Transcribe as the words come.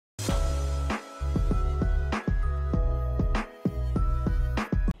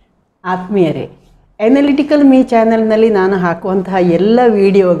ಆತ್ಮೀಯರೇ, analytical me ಚಾನಲ್ನಲ್ಲಿ ನಾನು ಹಾಕುವಂತಹ ಎಲ್ಲ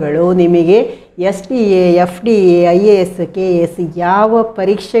ವಿಡಿಯೋಗಳು ನಿಮಗೆ STA, FDA, IAS, KS ಯಾವ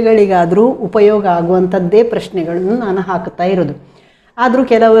ಪರೀಕ್ಷೆಗಳಿಗಾದರೂ ಉಪಯೋಗ ಆಗುವಂಥದ್ದೇ ಪ್ರಶ್ನೆಗಳನ್ನು ನಾನು ಹಾಕ್ತಾ ಇರೋದು. ಆದರೂ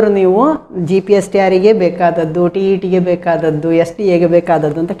ಕೆಲವರು ನೀವು GPSTRಗೆ ಬೇಕಾದದ್ದು, TETಗೆ ಬೇಕಾದದ್ದು, STAಗೆ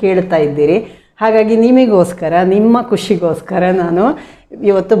ಬೇಕಾದದ್ದು ಅಂತ ಕೇಳ್ತಾ ಇದ್ದೀರಿ. ಹಾಗಾಗಿ ನಿಮಗೋಸ್ಕರ, ನಿಮ್ಮ ಖುಷಿಗೋಸ್ಕರ ನಾನು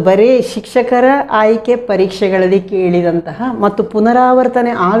ಇವತ್ತು ಬರೀ ಶಿಕ್ಷಕರ ಆಯ್ಕೆ ಪರೀಕ್ಷೆಗಳಲ್ಲಿ ಕೇಳಿದಂತಹ ಮತ್ತು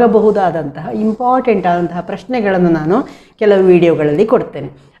ಪುನರಾವರ್ತನೆ ಆಗಬಹುದಾದಂತಹ ಇಂಪಾರ್ಟೆಂಟ್ ಆದಂತಹ ಪ್ರಶ್ನೆಗಳನ್ನು ನಾನು ಕೆಲವು ವಿಡಿಯೋಗಳಲ್ಲಿ ಕೊಡ್ತೇನೆ.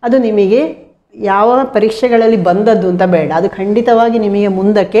 ಅದು ನಿಮಗೆ ಯಾವ ಪರೀಕ್ಷೆಗಳಲ್ಲಿ ಬಂದದ್ದು ಅಂತ ಬೇಡ, ಅದು ಖಂಡಿತವಾಗಿ ನಿಮಗೆ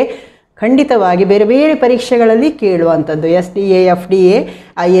ಮುಂದಕ್ಕೆ ಖಂಡಿತವಾಗಿ ಬೇರೆ ಬೇರೆ ಪರೀಕ್ಷೆಗಳಲ್ಲಿ ಕೇಳುವಂಥದ್ದು. STA, FDA,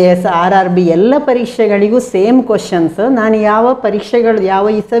 IAS, RRB ಎಲ್ಲ ಪರೀಕ್ಷೆಗಳಿಗೂ ಸೇಮ್ ಕ್ವಶನ್ಸ್. ನಾನು ಯಾವ ಪರೀಕ್ಷೆಗಳು ಯಾವ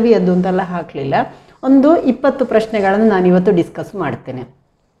ಇಸವಿಯದ್ದು ಅಂತೆಲ್ಲ ಹಾಕಲಿಲ್ಲ. ಒಂದು 20 ಪ್ರಶ್ನೆಗಳನ್ನು ನಾನಿವತ್ತು ಡಿಸ್ಕಸ್ ಮಾಡ್ತೇನೆ.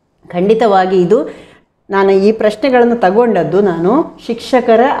 ಖಂಡಿತವಾಗಿ ಇದು ನಾನು ಈ ಪ್ರಶ್ನೆಗಳನ್ನು ತಗೊಂಡದ್ದು ನಾನು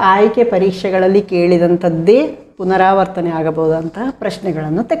ಶಿಕ್ಷಕರ ಆಯ್ಕೆ ಪರೀಕ್ಷೆಗಳಲ್ಲಿ ಕೇಳಿದಂಥದ್ದೇ ಪುನರಾವರ್ತನೆ ಆಗಬಹುದಂತಹ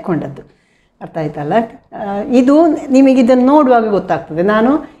ಪ್ರಶ್ನೆಗಳನ್ನು ತೆಕ್ಕೊಂಡದ್ದು. ಅರ್ಥ ಆಯ್ತಲ್ಲ? ಇದು ನಿಮಗಿದನ್ನು ನೋಡುವಾಗ ಗೊತ್ತಾಗ್ತದೆ.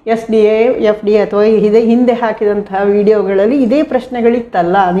 ನಾನು SDA, FDA ಅಥವಾ ಹಿಂದೆ ಹಾಕಿದಂತಹ ವಿಡಿಯೋಗಳಲ್ಲಿ ಇದೇ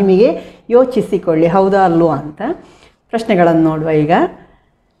ಪ್ರಶ್ನೆಗಳಿತ್ತಲ್ಲ, ನಿಮಗೆ ಯೋಚಿಸಿಕೊಳ್ಳಿ ಹೌದಾ ಅಲ್ವಾ ಅಂತ. ಪ್ರಶ್ನೆಗಳನ್ನು ನೋಡುವ. ಈಗ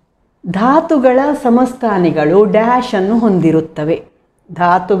ಧಾತುಗಳ ಸಮಸ್ಥಾನಿಗಳು ಡ್ಯಾಶನ್ನು ಹೊಂದಿರುತ್ತವೆ.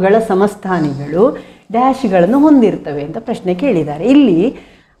 ಧಾತುಗಳ ಸಮಸ್ಥಾನಿಗಳು ಡ್ಯಾಶ್ಗಳನ್ನು ಹೊಂದಿರುತ್ತವೆ ಅಂತ ಪ್ರಶ್ನೆ ಕೇಳಿದ್ದಾರೆ. ಇಲ್ಲಿ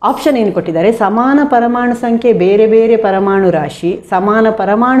ಆಪ್ಷನ್ ಏನು ಕೊಟ್ಟಿದ್ದಾರೆ? ಸಮಾನ ಪರಮಾಣು ಸಂಖ್ಯೆ ಬೇರೆ ಬೇರೆ ಪರಮಾಣು ರಾಶಿ, ಸಮಾನ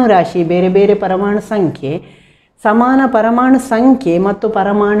ಪರಮಾಣು ರಾಶಿ ಬೇರೆ ಬೇರೆ ಪರಮಾಣು ಸಂಖ್ಯೆ, ಸಮಾನ ಪರಮಾಣು ಸಂಖ್ಯೆ ಮತ್ತು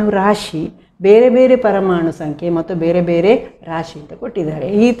ಪರಮಾಣು ರಾಶಿ ಬೇರೆ ಬೇರೆ ಪರಮಾಣು ಸಂಖ್ಯೆ ಮತ್ತು ಬೇರೆ ಬೇರೆ ರಾಶಿ ಅಂತ ಕೊಟ್ಟಿದ್ದಾರೆ.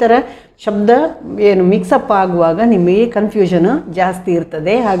 ಈ ಥರ ಶಬ್ದ ಏನು ಮಿಕ್ಸಪ್ ಆಗುವಾಗ ನಿಮಗೆ ಕನ್ಫ್ಯೂಷನ್ ಜಾಸ್ತಿ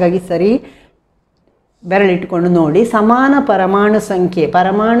ಇರ್ತದೆ. ಹಾಗಾಗಿ ಸರಿ ಬೆರಳಿಟ್ಕೊಂಡು ನೋಡಿ. ಸಮಾನ ಪರಮಾಣು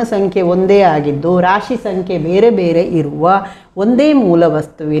ಸಂಖ್ಯೆ ಒಂದೇ ಆಗಿದ್ದು ರಾಶಿ ಸಂಖ್ಯೆ ಬೇರೆ ಬೇರೆ ಇರುವ ಒಂದೇ ಮೂಲ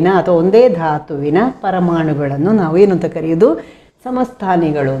ವಸ್ತುವಿನ ಅಥವಾ ಒಂದೇ ಧಾತುವಿನ ಪರಮಾಣುಗಳನ್ನು ನಾವು ಏನು ಅಂತ ಕರೆಯೋದು?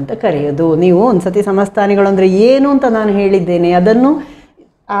 ಸಮಸ್ಥಾನಿಗಳು ಅಂತ ಕರೆಯೋದು. ನೀವು ಒಂದು ಸತಿ ಸಮಸ್ಥಾನಿಗಳು ಅಂದರೆ ಏನು ಅಂತ ನಾನು ಹೇಳಿದ್ದೇನೆ, ಅದನ್ನು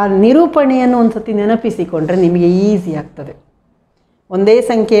ಆ ನಿರೂಪಣೆಯನ್ನು ಒಂದು ಸತಿ ನೆನಪಿಸಿಕೊಂಡ್ರೆ ನಿಮಗೆ ಈಸಿ ಆಗ್ತದೆ.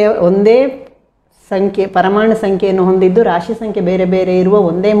 ಒಂದೇ ಸಂಖ್ಯೆ ಪರಮಾಣು ಸಂಖ್ಯೆಯನ್ನು ಹೊಂದಿದ್ದು ರಾಶಿ ಸಂಖ್ಯೆ ಬೇರೆ ಬೇರೆ ಇರುವ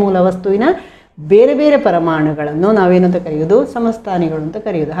ಒಂದೇ ಮೂಲ ವಸ್ತುವಿನ ಬೇರೆ ಬೇರೆ ಪರಮಾಣುಗಳನ್ನು ನಾವೇನಂತ ಕರೆಯೋದು? ಸಮಸ್ಥಾನಿಗಳು ಅಂತ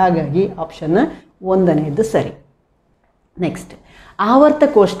ಕರೆಯೋದು. ಹಾಗಾಗಿ ಆಪ್ಷನ್ 1ನೇದು ಸರಿ. ನೆಕ್ಸ್ಟ್, ಆವರ್ತ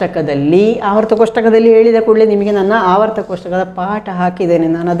ಕೋಷ್ಟಕದಲ್ಲಿ ಹೇಳಿದ ಕೂಡಲೇ ನಿಮಗೆ ನನ್ನ ಆವರ್ತ ಕೋಷ್ಟಕದ ಪಾಠ ಹಾಕಿದ್ದೇನೆ.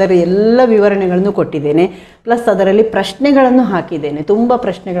 ನಾನು ಅದರ ಎಲ್ಲ ವಿವರಣೆಗಳನ್ನು ಕೊಟ್ಟಿದ್ದೇನೆ. ಪ್ಲಸ್ ಅದರಲ್ಲಿ ಪ್ರಶ್ನೆಗಳನ್ನು ಹಾಕಿದ್ದೇನೆ, ತುಂಬ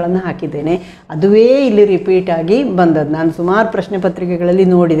ಪ್ರಶ್ನೆಗಳನ್ನು ಹಾಕಿದ್ದೇನೆ. ಅದುವೇ ಇಲ್ಲಿ ರಿಪೀಟ್ ಆಗಿ ಬಂದದ್ದು. ನಾನು ಸುಮಾರು ಪ್ರಶ್ನೆ ಪತ್ರಿಕೆಗಳಲ್ಲಿ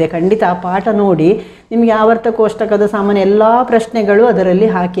ನೋಡಿದೆ. ಖಂಡಿತ ಆ ಪಾಠ ನೋಡಿ ನಿಮಗೆ ಆವರ್ತ ಕೋಷ್ಟಕದ ಸಾಮಾನ್ಯ ಎಲ್ಲ ಪ್ರಶ್ನೆಗಳು ಅದರಲ್ಲಿ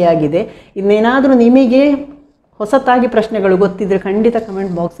ಹಾಕಿಯಾಗಿದೆ. ಇನ್ನೇನಾದರೂ ನಿಮಗೆ ಹೊಸತಾಗಿ ಪ್ರಶ್ನೆಗಳು ಗೊತ್ತಿದ್ದರೆ ಖಂಡಿತ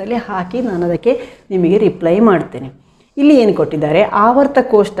ಕಮೆಂಟ್ ಬಾಕ್ಸಲ್ಲಿ ಹಾಕಿ ನಾನು ಅದಕ್ಕೆ ನಿಮಗೆ ರಿಪ್ಲೈ ಮಾಡ್ತೇನೆ. ಇಲ್ಲಿ ಏನು ಕೊಟ್ಟಿದ್ದಾರೆ? ಆವರ್ತ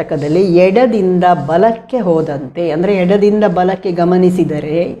ಕೋಷ್ಟಕದಲ್ಲಿ ಎಡದಿಂದ ಬಲಕ್ಕೆ ಹೋದಂತೆ, ಅಂದರೆ ಎಡದಿಂದ ಬಲಕ್ಕೆ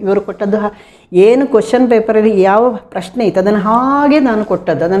ಗಮನಿಸಿದರೆ, ಇವರು ಕೊಟ್ಟದ್ದು ಏನು ಕ್ವಶನ್ ಪೇಪರಲ್ಲಿ ಯಾವ ಪ್ರಶ್ನೆ ಇತ್ತು ಅದನ್ನು ಹಾಗೆ ನಾನು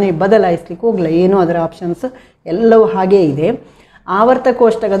ಕೊಟ್ಟದ್ದು, ಅದನ್ನು ಬದಲಾಯಿಸ್ಲಿಕ್ಕೆ ಹೋಗಲ್ಲ. ಏನು ಅದರ ಆಪ್ಷನ್ಸ್ ಎಲ್ಲವೂ ಹಾಗೇ ಇದೆ. ಆವರ್ತ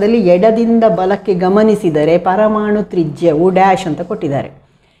ಕೋಷ್ಟಕದಲ್ಲಿ ಎಡದಿಂದ ಬಲಕ್ಕೆ ಗಮನಿಸಿದರೆ ಪರಮಾಣು ತ್ರಿಜ್ಯವು ಡ್ಯಾಶ್ ಅಂತ ಕೊಟ್ಟಿದ್ದಾರೆ.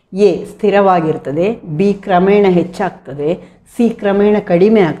 A ಸ್ಥಿರವಾಗಿರ್ತದೆ, B ಕ್ರಮೇಣ ಹೆಚ್ಚಾಗ್ತದೆ, C ಕ್ರಮೇಣ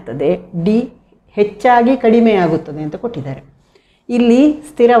ಕಡಿಮೆ ಆಗ್ತದೆ, D ಹೆಚ್ಚಾಗಿ ಕಡಿಮೆ ಆಗುತ್ತದೆ ಅಂತ ಕೊಟ್ಟಿದ್ದಾರೆ. ಇಲ್ಲಿ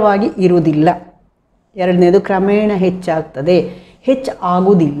ಸ್ಥಿರವಾಗಿ ಇರುವುದಿಲ್ಲ. 2ನೇದು ಕ್ರಮೇಣ ಹೆಚ್ಚಾಗ್ತದೆ,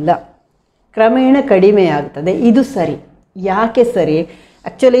 ಆಗುವುದಿಲ್ಲ, ಕ್ರಮೇಣ ಕಡಿಮೆ ಆಗ್ತದೆ. ಇದು ಸರಿ. ಯಾಕೆ ಸರಿ?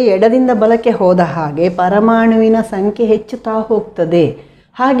 ಆ್ಯಕ್ಚುಲಿ ಎಡದಿಂದ ಬಲಕ್ಕೆ ಹೋದ ಹಾಗೆ ಪರಮಾಣುವಿನ ಸಂಖ್ಯೆ ಹೆಚ್ಚುತ್ತಾ ಹೋಗ್ತದೆ.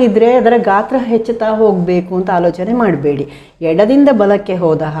 ಹಾಗಿದ್ರೆ ಅದರ ಗಾತ್ರ ಹೆಚ್ಚುತ್ತಾ ಹೋಗಬೇಕು ಅಂತ ಆಲೋಚನೆ ಮಾಡಬೇಡಿ. ಎಡದಿಂದ ಬಲಕ್ಕೆ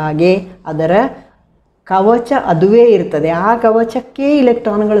ಹೋದ ಹಾಗೆ ಅದರ ಕವಚ ಅದುವೇ ಇರ್ತದೆ. ಆ ಕವಚಕ್ಕೆ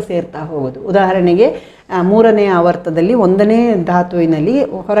ಇಲೆಕ್ಟ್ರಾನ್ಗಳು ಸೇರ್ತಾ ಹೋಗೋದು. ಉದಾಹರಣೆಗೆ 3ನೇ ಆವರ್ತದಲ್ಲಿ 1ನೇ ಧಾತುವಿನಲ್ಲಿ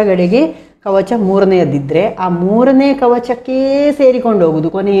ಹೊರಗಡೆಗೆ ಕವಚ 3ನೇದಿದ್ದರೆ ಆ 3ನೇ ಕವಚಕ್ಕೇ ಸೇರಿಕೊಂಡು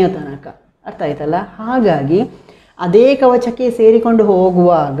ಹೋಗೋದು ಕೊನೆಯ ತನಕ. ಅರ್ಥ ಆಯ್ತಲ್ಲ? ಹಾಗಾಗಿ ಅದೇ ಕವಚಕ್ಕೆ ಸೇರಿಕೊಂಡು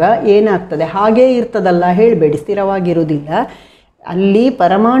ಹೋಗುವಾಗ ಏನಾಗ್ತದೆ? ಹಾಗೇ ಇರ್ತದಲ್ಲ ಹೇಳಬೇಡಿ, ಸ್ಥಿರವಾಗಿರುವುದಿಲ್ಲ. ಅಲ್ಲಿ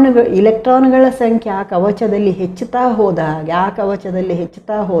ಇಲೆಕ್ಟ್ರಾನ್ಗಳ ಸಂಖ್ಯೆ ಆ ಕವಚದಲ್ಲಿ ಹೆಚ್ಚುತ್ತಾ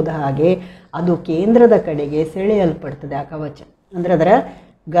ಹೋದ ಹಾಗೆ ಅದು ಕೇಂದ್ರದ ಕಡೆಗೆ ಸೆಳೆಯಲ್ಪಡ್ತದೆ. ಆ ಕವಚ ಅಂದರೆ ಅದರ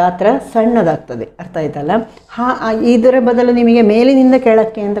ಗಾತ್ರ ಸಣ್ಣದಾಗ್ತದೆ. ಅರ್ಥ ಆಯ್ತಲ್ಲ? ಇದರ ಬದಲು ನಿಮಗೆ ಮೇಲಿನಿಂದ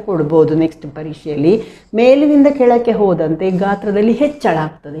ಕೆಳಕ್ಕೆ ಅಂತ ಕೊಡ್ಬೋದು. ನೆಕ್ಸ್ಟ್ ಪರೀಕ್ಷೆಯಲ್ಲಿ ಮೇಲಿನಿಂದ ಕೆಳಕ್ಕೆ ಹೋದಂತೆ ಗಾತ್ರದಲ್ಲಿ ಹೆಚ್ಚಳ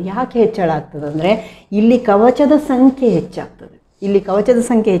ಆಗ್ತದೆ. ಯಾಕೆ ಹೆಚ್ಚಳ ಆಗ್ತದೆ ಅಂದರೆ ಇಲ್ಲಿ ಕವಚದ ಸಂಖ್ಯೆ ಹೆಚ್ಚಾಗ್ತದೆ. ಇಲ್ಲಿ ಕವಚದ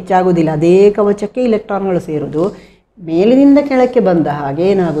ಸಂಖ್ಯೆ ಹೆಚ್ಚಾಗುವುದಿಲ್ಲ, ಅದೇ ಕವಚಕ್ಕೆ ಇಲೆಕ್ಟ್ರಾನ್ಗಳು ಸೇರೋದು. ಮೇಲಿನಿಂದ ಕೆಳಕ್ಕೆ ಬಂದ ಹಾಗೆ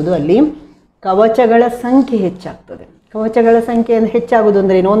ಏನಾಗೋದು? ಅಲ್ಲಿ ಕವಚಗಳ ಸಂಖ್ಯೆ ಹೆಚ್ಚಾಗ್ತದೆ. ಕವಚಗಳ ಸಂಖ್ಯೆ ಹೆಚ್ಚಾಗೋದು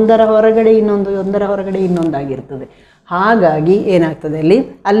ಅಂದರೆ ಒಂದರ ಹೊರಗಡೆ ಇನ್ನೊಂದಾಗಿರ್ತದೆ. ಹಾಗಾಗಿ ಏನಾಗ್ತದೆ?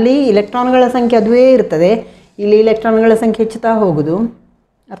 ಅಲ್ಲಿ ಇಲೆಕ್ಟ್ರಾನ್ಗಳ ಸಂಖ್ಯೆ ಅದುವೇ ಇರ್ತದೆ. ಇಲ್ಲಿ ಇಲೆಕ್ಟ್ರಾನ್ಗಳ ಸಂಖ್ಯೆ ಹೆಚ್ಚುತ್ತಾ ಹೋಗೋದು.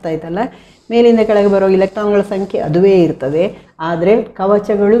 ಅರ್ಥ ಆಯ್ತಲ್ಲ. ಮೇಲಿಂದ ಕೆಳಗೆ ಬರೋ ಇಲೆಕ್ಟ್ರಾನ್ಗಳ ಸಂಖ್ಯೆ ಅದುವೇ ಇರ್ತದೆ, ಆದರೆ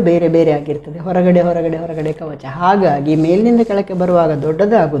ಕವಚಗಳು ಬೇರೆ ಬೇರೆ ಆಗಿರ್ತದೆ, ಹೊರಗಡೆ ಹೊರಗಡೆ ಹೊರಗಡೆ ಕವಚ. ಹಾಗಾಗಿ ಮೇಲಿನಿಂದ ಕೆಳಕ್ಕೆ ಬರುವಾಗ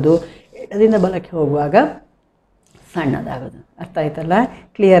ದೊಡ್ಡದಾಗೋದು, ಎಡದಿಂದ ಬಲಕ್ಕೆ ಹೋಗುವಾಗ ಸಣ್ಣದಾಗೋದು. ಅರ್ಥ ಆಯ್ತಲ್ಲ,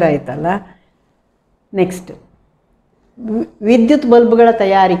 ಕ್ಲಿಯರ್ ಆಯ್ತಲ್ಲ. ನೆಕ್ಸ್ಟ್, ವಿದ್ಯುತ್ ಬಲ್ಬ್ಗಳ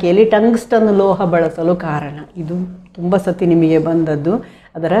ತಯಾರಿಕೆಯಲ್ಲಿ ಟಂಗ್ಸ್ಟನ್ ಲೋಹ ಬಳಸಲು ಕಾರಣ. ಇದು ತುಂಬ ಸತಿ ನಿಮಗೆ ಬಂದದ್ದು,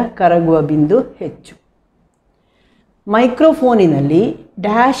 ಅದರ ಕರಗುವ ಬಿಂದು ಹೆಚ್ಚು. ಮೈಕ್ರೋಫೋನಿನಲ್ಲಿ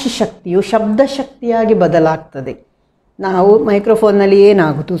ಡ್ಯಾಶ್ ಶಕ್ತಿಯು ಶಬ್ದ ಶಕ್ತಿಯಾಗಿ ಬದಲಾಗ್ತದೆ. ನಾವು ಮೈಕ್ರೋಫೋನ್ನಲ್ಲಿ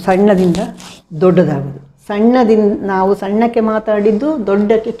ಏನಾಗೋದು, ಸಣ್ಣದಿಂದ ದೊಡ್ಡದಾಗೋದು, ನಾವು ಸಣ್ಣಕ್ಕೆ ಮಾತಾಡಿದ್ದು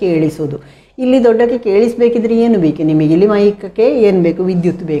ದೊಡ್ಡಕ್ಕೆ ಕೇಳಿಸೋದು. ಇಲ್ಲಿ ದೊಡ್ಡಕ್ಕೆ ಕೇಳಿಸಬೇಕಿದ್ರೆ ಏನು ಬೇಕು ನಿಮಗೆ, ಇಲ್ಲಿ ಮೈಕಕ್ಕೆ ಏನು ಬೇಕು,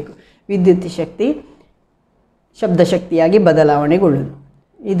 ವಿದ್ಯುತ್ ಬೇಕು. ವಿದ್ಯುತ್ ಶಕ್ತಿ ಶಬ್ದ ಶಕ್ತಿಯಾಗಿ ಬದಲಾವಣೆಗೊಳ್ಳುವುದು.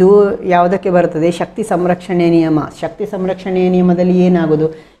 ಇದು ಯಾವುದಕ್ಕೆ ಬರ್ತದೆ, ಶಕ್ತಿ ಸಂರಕ್ಷಣೆಯ ನಿಯಮ. ಶಕ್ತಿ ಸಂರಕ್ಷಣೆಯ ನಿಯಮದಲ್ಲಿ ಏನಾಗೋದು,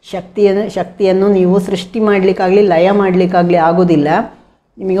 ಶಕ್ತಿಯನ್ನು ನೀವು ಸೃಷ್ಟಿ ಮಾಡಲಿಕ್ಕಾಗಲಿ ಲಯ ಮಾಡಲಿಕ್ಕಾಗಲಿ ಆಗೋದಿಲ್ಲ.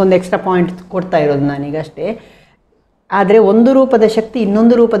 ನಿಮಗೊಂದು ಎಕ್ಸ್ಟ್ರಾ ಪಾಯಿಂಟ್ ಕೊಡ್ತಾ ಇರೋದು ನಾನೀಗಷ್ಟೇ. ಆದರೆ ಒಂದು ರೂಪದ ಶಕ್ತಿ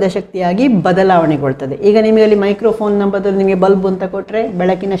ಇನ್ನೊಂದು ರೂಪದ ಶಕ್ತಿಯಾಗಿ ಬದಲಾವಣೆಗೊಳ್ತದೆ. ಈಗ ನಿಮಗೆ ಅಲ್ಲಿ ಮೈಕ್ರೋಫೋನ್ನ ಬದಲು ನಿಮಗೆ ಬಲ್ಬ್ ಅಂತ ಕೊಟ್ಟರೆ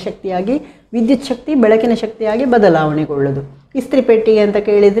ಬೆಳಕಿನ ಶಕ್ತಿಯಾಗಿ, ವಿದ್ಯುತ್ ಶಕ್ತಿ ಬೆಳಕಿನ ಶಕ್ತಿಯಾಗಿ ಬದಲಾವಣೆಗೊಳ್ಳೋದು. ಇಸ್ತ್ರಿ ಪೆಟ್ಟಿಗೆ ಅಂತ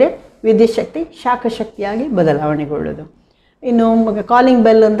ಕೇಳಿದರೆ ವಿದ್ಯುತ್ ಶಕ್ತಿ ಶಾಖ ಶಕ್ತಿಯಾಗಿ ಬದಲಾವಣೆಗೊಳ್ಳೋದು. ಇನ್ನು ಕಾಲಿಂಗ್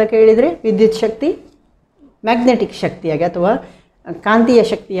ಬೆಲ್ ಅಂತ ಕೇಳಿದರೆ ವಿದ್ಯುತ್ ಶಕ್ತಿ ಮ್ಯಾಗ್ನೆಟಿಕ್ ಶಕ್ತಿಯಾಗಿ ಅಥವಾ ಕಾಂತೀಯ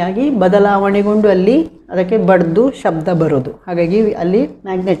ಶಕ್ತಿಯಾಗಿ ಬದಲಾವಣೆಗೊಂಡು ಅಲ್ಲಿ ಅದಕ್ಕೆ ಬಡ್ದು ಶಬ್ದ ಬರೋದು. ಹಾಗಾಗಿ ಅಲ್ಲಿ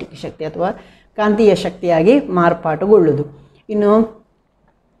ಮ್ಯಾಗ್ನೆಟಿಕ್ ಶಕ್ತಿ ಅಥವಾ ಕಾಂತೀಯ ಶಕ್ತಿಯಾಗಿ ಮಾರ್ಪಾಟುಗೊಳ್ಳುವುದು. ಇನ್ನು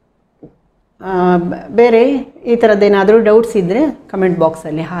ಬೇರೆ ಈ ಥರದ್ದೇನಾದರೂ ಡೌಟ್ಸ್ ಇದ್ದರೆ ಕಮೆಂಟ್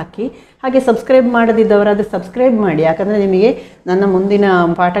ಬಾಕ್ಸಲ್ಲಿ ಹಾಕಿ. ಹಾಗೆ ಸಬ್ಸ್ಕ್ರೈಬ್ ಮಾಡದಿದ್ದವರಾದರೆ ಸಬ್ಸ್ಕ್ರೈಬ್ ಮಾಡಿ, ಯಾಕಂದರೆ ನಿಮಗೆ ನನ್ನ ಮುಂದಿನ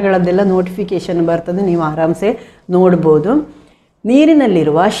ಪಾಠಗಳದ್ದೆಲ್ಲ ನೋಟಿಫಿಕೇಷನ್ ಬರ್ತದೆ, ನೀವು ಆರಾಮ್ಸೆ ನೋಡ್ಬೋದು.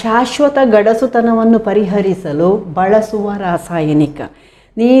 ನೀರಿನಲ್ಲಿರುವ ಶಾಶ್ವತ ಗಡಸುತನವನ್ನು ಪರಿಹರಿಸಲು ಬಳಸುವ ರಾಸಾಯನಿಕ.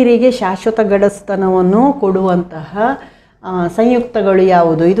 ನೀರಿಗೆ ಶಾಶ್ವತ ಗಡಸುತನವನ್ನು ಕೊಡುವಂತಹ ಸಂಯುಕ್ತಗಳು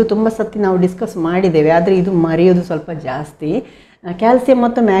ಯಾವುದು, ಇದು ತುಂಬ ಸತಿ ನಾವು ಡಿಸ್ಕಸ್ ಮಾಡಿದ್ದೇವೆ, ಆದರೆ ಇದು ಮರೆಯೋದು ಸ್ವಲ್ಪ ಜಾಸ್ತಿ. ಕ್ಯಾಲ್ಸಿಯಂ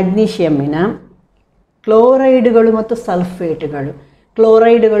ಮತ್ತು ಮ್ಯಾಗ್ನೀಷಿಯಮ್ಮಿನ ಕ್ಲೋರೈಡ್ಗಳು ಮತ್ತು ಸಲ್ಫೇಟ್ಗಳು.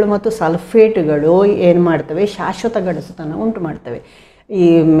 ಕ್ಲೋರೈಡ್ಗಳು ಮತ್ತು ಸಲ್ಫೇಟ್ಗಳು ಏನು ಮಾಡ್ತವೆ, ಶಾಶ್ವತ ಗಡಸುತನ ಉಂಟು ಮಾಡ್ತವೆ. ಈ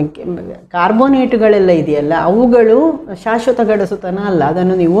ಕಾರ್ಬೋನೇಟುಗಳೆಲ್ಲ ಇದೆಯಲ್ಲ, ಅವುಗಳು ಶಾಶ್ವತ ಗಡಸುತನ ಅಲ್ಲ.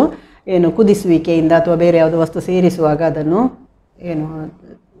 ಅದನ್ನು ನೀವು ಏನು ಕುದಿಸುವಿಕೆಯಿಂದ ಅಥವಾ ಬೇರೆ ಯಾವುದೋ ವಸ್ತು ಸೇರಿಸುವಾಗ ಅದನ್ನು ಏನು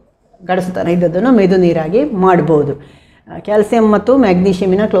ಗಡಸುತನ ಇದ್ದದನ್ನು ಮೆದು ನೀರಾಗಿ ಮಾಡ್ಬೋದು. ಕ್ಯಾಲ್ಸಿಯಂ ಮತ್ತು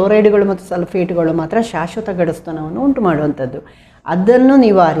ಮ್ಯಾಗ್ನೀಷಿಯಮಿನ ಕ್ಲೋರೈಡ್ಗಳು ಮತ್ತು ಸಲ್ಫೇಟ್ಗಳು ಮಾತ್ರ ಶಾಶ್ವತ ಗಡಸುತನವನ್ನು ಉಂಟು ಮಾಡುವಂಥದ್ದು. ಅದನ್ನು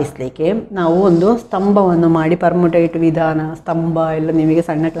ನಿವಾರಿಸಲಿಕ್ಕೆ ನಾವು ಒಂದು ಸ್ತಂಭವನ್ನು ಮಾಡಿ, ಪರ್ಮುಟೇಟ್ ವಿಧಾನ, ಸ್ತಂಭ ಎಲ್ಲ ನಿಮಗೆ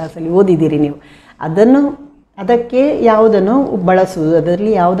ಸಣ್ಣ ಕ್ಲಾಸಲ್ಲಿ ಓದಿದ್ದೀರಿ ನೀವು. ಅದಕ್ಕೆ ಯಾವುದನ್ನು ಬಳಸುವುದು,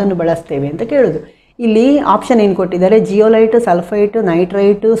 ಅದರಲ್ಲಿ ಯಾವುದನ್ನು ಬಳಸ್ತೇವೆ ಅಂತ ಕೇಳೋದು. ಇಲ್ಲಿ ಆಪ್ಷನ್ ಏನು ಕೊಟ್ಟಿದ್ದಾರೆ, ಜಿಯೋಲೈಟ್, ಸಲ್ಫೈಟ್,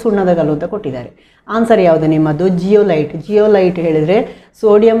 ನೈಟ್ರೈಟ್, ಸುಣ್ಣದ ಕಲ್ಲು ಅಂತ ಕೊಟ್ಟಿದ್ದಾರೆ. ಆನ್ಸರ್ ಯಾವುದು ನಿಮ್ಮದು, ಜಿಯೋಲೈಟ್. ಜಿಯೋಲೈಟ್ ಹೇಳಿದರೆ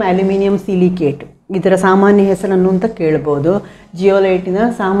ಸೋಡಿಯಂ ಅಲ್ಯೂಮಿನಿಯಂ ಸಿಲಿಕೇಟ್, ಇದರ ಸಾಮಾನ್ಯ ಹೆಸರನ್ನು ಅಂತ ಕೇಳ್ಬೋದು. ಜಿಯೋಲೈಟಿನ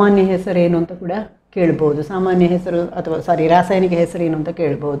ಸಾಮಾನ್ಯ ಹೆಸರೇನು ಅಂತ ಕೂಡ ಕೇಳ್ಬೋದು. ಸಾಮಾನ್ಯ ಹೆಸರು ಅಥವಾ ರಾಸಾಯನಿಕ ಹೆಸರೇನು ಅಂತ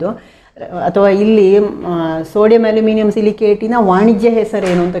ಕೇಳ್ಬೋದು. ಅಥವಾ ಇಲ್ಲಿ ಸೋಡಿಯಂ ಅಲ್ಯೂಮಿನಿಯಂ ಸಿಲಿಕೇಟಿನ ವಾಣಿಜ್ಯ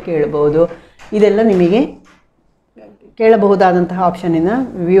ಹೆಸರೇನು ಅಂತ ಕೇಳ್ಬೋದು. ಇದೆಲ್ಲ ನಿಮಗೆ ಕೇಳಬಹುದಾದಂತಹ ಆಪ್ಷನ್ನಿನ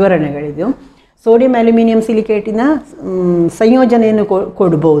ವಿವರಣೆಗಳಿದು. ಸೋಡಿಯಂ ಅಲ್ಯೂಮಿನಿಯಂ ಸಿಲಿಕೇಟಿನ ಸಂಯೋಜನೆಯನ್ನು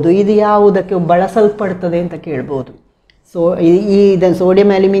ಕೊಡ್ಬೋದು. ಇದು ಯಾವುದಕ್ಕೆ ಬಳಸಲ್ಪಡ್ತದೆ ಅಂತ ಕೇಳ್ಬೋದು. ಇದನ್ನು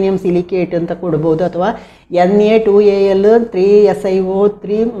ಸೋಡಿಯಂ ಅಲ್ಯೂಮಿನಿಯಂ ಸಿಲಿಕೇಟ್ ಅಂತ ಕೊಡ್ಬೋದು, ಅಥವಾ Na2Al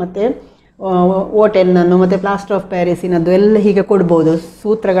 3SiO3 ಮತ್ತು O10 ಮತ್ತು ಪ್ಲಾಸ್ಟರ್ ಆಫ್ ಪ್ಯಾರಿಸಿನದ್ದು ಎಲ್ಲ ಹೀಗೆ ಕೊಡ್ಬೋದು.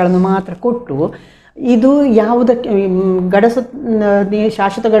 ಸೂತ್ರಗಳನ್ನು ಮಾತ್ರ ಕೊಟ್ಟು ಇದು ಯಾವುದಕ್ಕೆ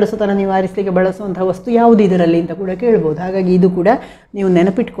ಶಾಶ್ವತ ಗಡಸುತನ ನಿವಾರಿಸಲಿಕ್ಕೆ ಬಳಸುವಂತಹ ವಸ್ತು ಯಾವುದು ಇದರಲ್ಲಿ ಅಂತ ಕೂಡ ಕೇಳ್ಬೋದು. ಹಾಗಾಗಿ ಇದು ಕೂಡ ನೀವು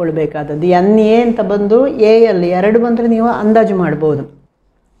ನೆನಪಿಟ್ಕೊಳ್ಬೇಕಾದದ್ದು. Na ಅಂತ ಬಂದು Al ಎರಡು ಬಂದರೆ ನೀವು ಅಂದಾಜು ಮಾಡ್ಬೋದು.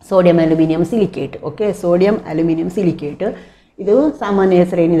 Sodium aluminium silicate. Okay, sodium aluminium silicate, ಇದು ಸಾಮಾನ್ಯ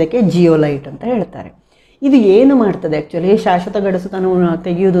ಹೆಸರೇನಿದಕ್ಕೆ ಜಿಯೋಲೈಟ್ ಅಂತ ಹೇಳ್ತಾರೆ. ಇದು ಏನು ಮಾಡ್ತದೆ ಆ್ಯಕ್ಚುಲಿ, ಶಾಶ್ವತ ಗಡಸುತನವನ್ನು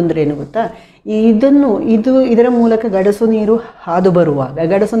ತೆಗೆಯುವುದು ಅಂದರೆ ಏನು ಗೊತ್ತಾ, ಇದರ ಮೂಲಕ ಗಡಸು ನೀರು ಹಾದು ಬರುವಾಗ,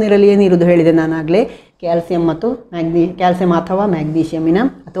 ಗಡಸು ನೀರಲ್ಲಿ ಏನಿರುವುದು ಹೇಳಿದೆ ನಾನಾಗಲೇ, ಕ್ಯಾಲ್ಸಿಯಂ ಅಥವಾ ಮ್ಯಾಗ್ನೀಷಿಯಮಿನ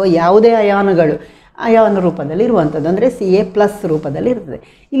ಅಥವಾ ಯಾವುದೇ ಅಯಾನ ರೂಪದಲ್ಲಿ ಇರುವಂಥದ್ದು, ಅಂದರೆ Ca+ ರೂಪದಲ್ಲಿ ಇರ್ತದೆ.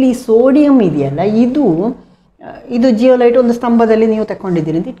 ಇಲ್ಲಿ ಸೋಡಿಯಂ ಇದೆಯಲ್ಲ, ಇದು ಜಿಯೋಲೈಟ್ ಒಂದು ಸ್ತಂಭದಲ್ಲಿ ನೀವು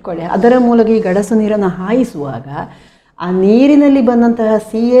ತಗೊಂಡಿದ್ದೀರಿ ಅಂತ ಇಟ್ಕೊಳ್ಳಿ. ಅದರ ಮೂಲಕ ಈ ಗಡಸು ನೀರನ್ನು ಹಾಯಿಸುವಾಗ ಆ ನೀರಿನಲ್ಲಿ ಬಂದಂತಹ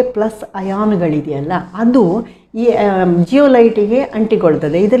Ca+ ಅಯಾನುಗಳಿದೆಯಲ್ಲ, ಅದು ಈ ಜಿಯೋಲೈಟಿಗೆ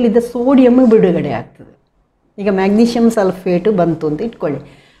ಅಂಟಿಕೊಳ್ತದೆ. ಇದರಲ್ಲಿದ್ದ ಸೋಡಿಯಂ ಬಿಡುಗಡೆ ಆಗ್ತದೆ. ಈಗ ಮ್ಯಾಗ್ನೀಷಿಯಂ ಸಲ್ಫೇಟು ಬಂತು ಅಂತ ಇಟ್ಕೊಳ್ಳಿ.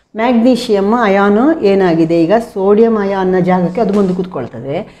 ಮ್ಯಾಗ್ನೀಷಿಯಂ ಅಯಾನು ಏನಾಗಿದೆ, ಈಗ ಸೋಡಿಯಂ ಅಯಾನ್ನ ಜಾಗಕ್ಕೆ ಅದು ಬಂದು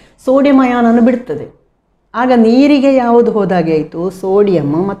ಕೂತ್ಕೊಳ್ತದೆ, ಸೋಡಿಯಂ ಅಯಾನನ್ನು ಬಿಡ್ತದೆ. ಆಗ ನೀರಿಗೆ ಯಾವುದು ಹೋದಾಗೆ ಆಯಿತು,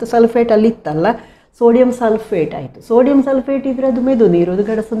 ಸೋಡಿಯಂ ಮತ್ತು ಸಲ್ಫೇಟ್ ಅಲ್ಲಿ ಇತ್ತಲ್ಲ, ಸೋಡಿಯಂ ಸಲ್ಫೇಟ್ ಆಯಿತು. ಸೋಡಿಯಂ ಸಲ್ಫೇಟ್ ಇದ್ದರೆ ಅದು ಮೆದು ನೀರು, ಅದು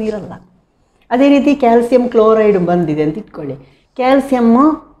ಗಡಸು ನೀರಲ್ಲ. ಅದೇ ರೀತಿ ಕ್ಯಾಲ್ಸಿಯಂ ಕ್ಲೋರೈಡ್ ಬಂದಿದೆ ಅಂತ ಇಟ್ಕೊಳ್ಳಿ. ಕ್ಯಾಲ್ಸಿಯಮ್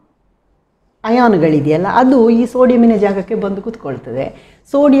ಅಯಾನುಗಳಿದೆಯಲ್ಲ, ಅದು ಈ ಸೋಡಿಯಮಿನ ಜಾಗಕ್ಕೆ ಬಂದು ಕೂತ್ಕೊಳ್ತದೆ.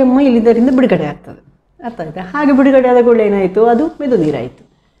 ಸೋಡಿಯಮ್ ಇಲ್ಲಿದ್ದರಿಂದ ಬಿಡುಗಡೆ ಆಗ್ತದೆ. ಅರ್ಥ ಆಯ್ತಾ? ಹಾಗೆ ಬಿಡುಗಡೆ ಆದ ಕೂಡಲೇ ಏನಾಯಿತು, ಅದು ಮೆದು ನೀರಾಯಿತು.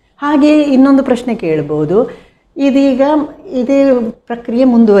 ಹಾಗೆ ಇನ್ನೊಂದು ಪ್ರಶ್ನೆ ಕೇಳ್ಬೋದು, ಇದೀಗ ಇದೇ ಪ್ರಕ್ರಿಯೆ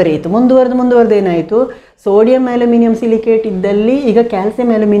ಮುಂದುವರೆದು ಏನಾಯಿತು, ಸೋಡಿಯಂ ಅಲ್ಯೂಮಿನಿಯಂ ಸಿಲಿಕೇಟ್ ಇದ್ದಲ್ಲಿ ಈಗ ಕ್ಯಾಲ್ಸಿಯಂ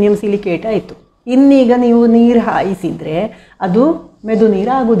ಅಲ್ಯೂಮಿನಿಯಂ ಸಿಲಿಕೇಟ್ ಆಯಿತು. ಇನ್ನೀಗ ನೀವು ನೀರು ಹಾಯಿಸಿದರೆ ಅದು ಮೆದು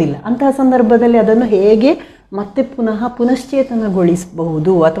ನೀರು ಆಗುವುದಿಲ್ಲ. ಅಂತಹ ಸಂದರ್ಭದಲ್ಲಿ ಅದನ್ನು ಹೇಗೆ ಮತ್ತೆ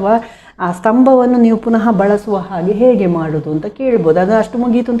ಪುನಶ್ಚೇತನಗೊಳಿಸಬಹುದು, ಅಥವಾ ಆ ಸ್ತಂಭವನ್ನು ನೀವು ಪುನಃ ಬಳಸುವ ಹಾಗೆ ಹೇಗೆ ಮಾಡೋದು ಅಂತ ಕೇಳ್ಬೋದು. ಅದು ಅಷ್ಟು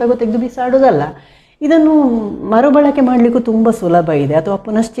ಮುಗೀತು ಅಂತ ತೆಗೆದು ಬಿಸಾಡೋದಲ್ಲ, ಇದನ್ನು ಮರುಬಳಕೆ ಮಾಡಲಿಕ್ಕೂ ತುಂಬ ಸುಲಭ ಇದೆ, ಅಥವಾ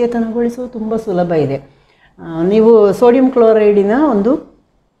ಪುನಶ್ಚೇತನಗೊಳಿಸುವುದು ತುಂಬ ಸುಲಭ ಇದೆ. ನೀವು ಸೋಡಿಯಂ ಕ್ಲೋರೈಡಿನ ಒಂದು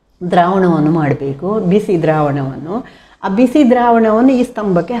ದ್ರಾವಣವನ್ನು ಮಾಡಬೇಕು, ಬಿಸಿ ದ್ರಾವಣವನ್ನು. ಆ ಬಿಸಿ ದ್ರಾವಣವನ್ನು ಈ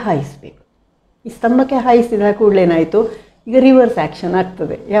ಸ್ತಂಭಕ್ಕೆ ಹಾಯಿಸಬೇಕು. ಈ ಸ್ತಂಭಕ್ಕೆ ಹಾಯಿಸಿದ ಕೂಡಲೇ ಏನಾಯಿತು, ಈಗ ರಿವರ್ಸ್ ಆ್ಯಕ್ಷನ್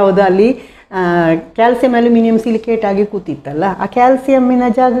ಆಗ್ತದೆ. ಯಾವುದು, ಅಲ್ಲಿ ಕ್ಯಾಲ್ಸಿಯಂ ಅಲ್ಯೂಮಿನಿಯಂ ಸಿಲಿಕೇಟ್ ಆಗಿ ಕೂತಿತ್ತಲ್ಲ, ಆ ಕ್ಯಾಲ್ಸಿಯಮ್ಮಿನ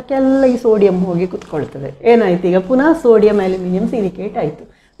ಜಾಗಕ್ಕೆಲ್ಲ ಈ ಸೋಡಿಯಂ ಹೋಗಿ ಕೂತ್ಕೊಳ್ತದೆ. ಏನಾಯ್ತು, ಈಗ ಪುನಃ ಸೋಡಿಯಂ ಅಲ್ಯೂಮಿನಿಯಂ ಸಿಲಿಕೇಟ್ ಆಯಿತು.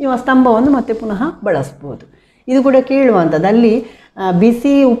 ನೀವು ಆ ಸ್ತಂಭವನ್ನು ಮತ್ತೆ ಪುನಃ ಬಳಸ್ಬೋದು. ಇದು ಕೂಡ ಕೇಳುವಂಥದ್ದು. ಅಲ್ಲಿ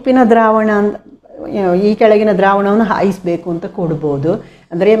ಬಿಸಿ ಉಪ್ಪಿನ ದ್ರಾವಣ ಈ ಕೆಳಗಿನ ದ್ರಾವಣವನ್ನು ಹಾಯಿಸಬೇಕು ಅಂತ ಕೊಡ್ಬೋದು.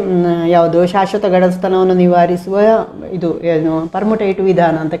 ಅಂದರೆ ಯಾವುದು, ಶಾಶ್ವತ ಗಡಸ್ತನವನ್ನು ನಿವಾರಿಸುವ ಇದು ಏನು ಪರ್ಮುಟೇಟಿವ್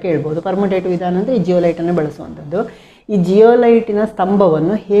ವಿಧಾನ ಅಂತ ಕೇಳ್ಬೋದು. ಪರ್ಮುಟೇಟಿವ್ ವಿಧಾನ ಅಂದರೆ ಈ ಜಿಯೋಲೈಟನ್ನು ಬಳಸುವಂಥದ್ದು. ಈ ಜಿಯೋಲೈಟಿನ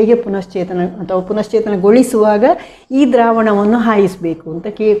ಸ್ತಂಭವನ್ನು ಹೇಗೆ ಪುನಶ್ಚೇತನಗೊಳಿಸುವಾಗ ಈ ದ್ರಾವಣವನ್ನು ಹಾಯಿಸಬೇಕು ಅಂತ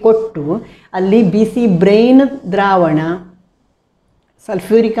ಕೊಟ್ಟು, ಅಲ್ಲಿ ಬಿಸಿ ಬ್ರೈನ್ ದ್ರಾವಣ,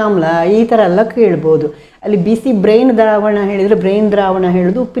 ಸಲ್ಫ್ಯೂರಿಕ್ ಆಮ್ಲ ಈ ಥರ ಎಲ್ಲ ಕೇಳ್ಬೋದು. ಅಲ್ಲಿ ಬಿಸಿ ಬ್ರೈನ್ ದ್ರಾವಣ ಹೇಳಿದರೆ, ಬ್ರೈನ್ ದ್ರಾವಣ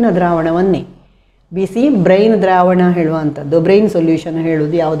ಹೇಳೋದು ಉಪ್ಪಿನ ದ್ರಾವಣವನ್ನೇ. ಬಿಸಿ ಬ್ರೈನ್ ದ್ರಾವಣ ಹೇಳುವಂಥದ್ದು, ಬ್ರೈನ್ ಸೊಲ್ಯೂಷನ್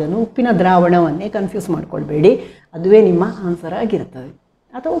ಹೇಳೋದು ಯಾವುದನ್ನು, ಉಪ್ಪಿನ ದ್ರಾವಣವನ್ನೇ. ಕನ್ಫ್ಯೂಸ್ ಮಾಡ್ಕೊಳ್ಬೇಡಿ, ಅದುವೇ ನಿಮ್ಮ ಆನ್ಸರ್ ಆಗಿರ್ತದೆ.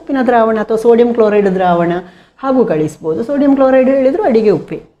 ಅಥವಾ ಉಪ್ಪಿನ ದ್ರಾವಣ ಅಥವಾ ಸೋಡಿಯಂ ಕ್ಲೋರೈಡ್ ದ್ರಾವಣ ಹಾಗೂ ಕಳಿಸ್ಬೋದು. ಸೋಡಿಯಂ ಕ್ಲೋರೈಡ್ ಹೇಳಿದರೂ ಅಡಿಗೆ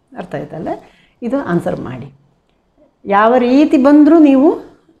ಉಪ್ಪಿ. ಅರ್ಥ ಆಯ್ತಲ್ಲ? ಇದು ಆನ್ಸರ್ ಮಾಡಿ. ಯಾವ ರೀತಿ ಬಂದರೂ ನೀವು,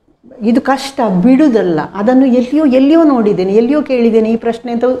 ಇದು ಕಷ್ಟ ಬಿಡುವುದಲ್ಲ. ಅದನ್ನು ಎಲ್ಲಿಯೋ ನೋಡಿದ್ದೇನೆ, ಎಲ್ಲಿಯೋ ಕೇಳಿದ್ದೇನೆ ಈ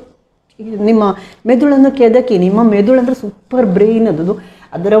ಪ್ರಶ್ನೆ ಅಂತ ನಿಮ್ಮ ಮೆದುಳನ್ನು ಕೆದಕಿ. ನಿಮ್ಮ ಮೆದುಳು ಅಂದರೆ ಸೂಪರ್ ಬ್ರೈನ್, ಅದು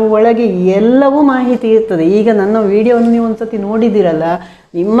ಅದರ ಒಳಗೆ ಎಲ್ಲವೂ ಮಾಹಿತಿ ಇರ್ತದೆ. ಈಗ ನನ್ನ ವಿಡಿಯೋವನ್ನು ನೀವು ಒಂದು ಸತಿ ನೋಡಿದ್ದೀರಲ್ಲ,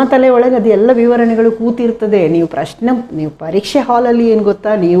 ನಿಮ್ಮ ತಲೆ ಒಳಗೆ ಅದು ಎಲ್ಲ ವಿವರಣೆಗಳು ಕೂತಿರ್ತದೆ. ನೀವು ಪರೀಕ್ಷೆ ಹಾಲಲ್ಲಿ ಏನು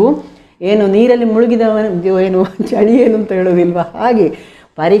ಗೊತ್ತಾ, ನೀವು ಏನು ನೀರಲ್ಲಿ ಮುಳುಗಿದವನ ಏನು ಚಳಿ ಏನು ಅಂತ ಹೇಳೋದಿಲ್ವ, ಹಾಗೆ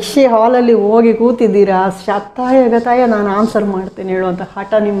ಪರೀಕ್ಷೆ ಹಾಲಲ್ಲಿ ಹೋಗಿ ಕೂತಿದ್ದೀರಾ, ಗತಾಯ ನಾನು ಆನ್ಸರ್ ಮಾಡ್ತೇನೆ ಹೇಳುವಂಥ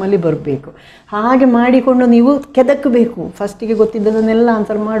ಹಠ ನಿಮ್ಮಲ್ಲಿ ಬರಬೇಕು. ಹಾಗೆ ಮಾಡಿಕೊಂಡು ನೀವು ಕೆದಕಬೇಕು. ಫಸ್ಟಿಗೆ ಗೊತ್ತಿದ್ದದನ್ನೆಲ್ಲ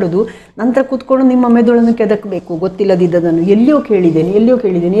ಆನ್ಸರ್ ಮಾಡೋದು, ನಂತರ ಕೂತ್ಕೊಂಡು ನಿಮ್ಮ ಮೆದುಳನ್ನು ಕೆದಕಬೇಕು. ಗೊತ್ತಿಲ್ಲದಿದ್ದದನ್ನು ಎಲ್ಲಿಯೋ ಕೇಳಿದ್ದೇನೆ,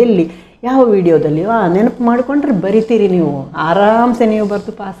 ಎಲ್ಲಿ, ಯಾವ ವಿಡಿಯೋದಲ್ಲಿ ನೆನಪು ಮಾಡಿಕೊಂಡ್ರೆ ಬರಿತೀರಿ. ನೀವು ಆರಾಮ್ಸೆ ನೀವು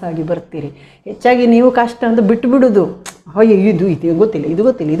ಪಾಸಾಗಿ ಬರ್ತೀರಿ. ಹೆಚ್ಚಾಗಿ ನೀವು ಕಷ್ಟ ಅಂತ ಬಿಟ್ಟುಬಿಡೋದು. ಇದು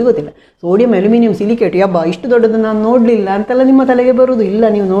ಗೊತ್ತಿಲ್ಲ, ಸೋಡಿಯಂ ಅಲ್ಯೂಮಿನಿಯಂ ಸಿಲಿಕೇಟ್ ಇಷ್ಟು ದೊಡ್ಡದು ನಾನು ನೋಡಲಿಲ್ಲ ಅಂತೆಲ್ಲ ನಿಮ್ಮ ತಲೆಗೆ ಬರುವುದು. ಇಲ್ಲ,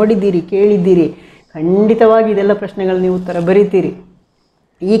 ನೀವು ನೋಡಿದ್ದೀರಿ, ಕೇಳಿದ್ದೀರಿ, ಖಂಡಿತವಾಗಿ ಇದೆಲ್ಲ ಪ್ರಶ್ನೆಗಳು ನೀವು ಉತ್ತರ ಬರಿತೀರಿ.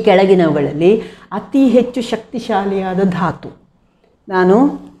 ಈ ಕೆಳಗಿನವುಗಳಲ್ಲಿ ಅತಿ ಹೆಚ್ಚು ಶಕ್ತಿಶಾಲಿಯಾದ ಧಾತು, ನಾನು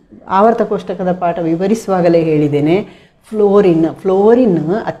ಆವರ್ತ ಕೋಷ್ಟಕದ ಪಾಠ ವಿವರಿಸುವಾಗಲೇ ಹೇಳಿದ್ದೇನೆ, ಫ್ಲೋರಿನ್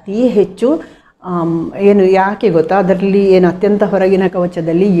ಅತಿ ಹೆಚ್ಚು ಯಾಕೆ ಗೊತ್ತಾ, ಅದರಲ್ಲಿ ಅತ್ಯಂತ ಹೊರಗಿನ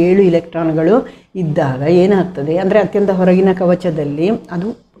ಕವಚದಲ್ಲಿ 7 ಇಲೆಕ್ಟ್ರಾನ್ಗಳು ಇದ್ದಾಗ ಏನಾಗ್ತದೆ ಅಂದರೆ, ಅತ್ಯಂತ ಹೊರಗಿನ ಕವಚದಲ್ಲಿ ಅದು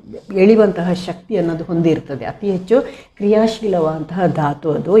ಎಳೆಯುವಂತಹ ಶಕ್ತಿ ಅನ್ನೋದು ಹೊಂದಿರ್ತದೆ. ಅತಿ ಹೆಚ್ಚು ಕ್ರಿಯಾಶೀಲವಾದಂತಹ ಧಾತು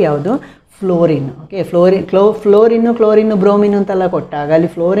ಅದು ಯಾವುದು, ಫ್ಲೋರಿನ್. ಓಕೆ, ಕ್ಲೋರಿನ್ ಬ್ರೋಮಿನ್ ಅಂತೆಲ್ಲ ಕೊಟ್ಟಾಗ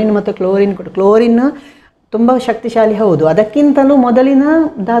ಅಲ್ಲಿ ಫ್ಲೋರಿನ್ ಮತ್ತು ಕ್ಲೋರಿನ್ ತುಂಬ ಶಕ್ತಿಶಾಲಿ, ಹೌದು. ಅದಕ್ಕಿಂತಲೂ ಮೊದಲಿನ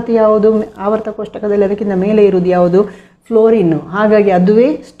ಧಾತು ಯಾವುದು ಆವರ್ತ ಕೋಷ್ಟಕದಲ್ಲಿ, ಅದಕ್ಕಿಂತ ಮೇಲೆ ಇರುವುದು ಯಾವುದು, ಫ್ಲೋರಿನ್ನು. ಹಾಗಾಗಿ ಅದುವೇ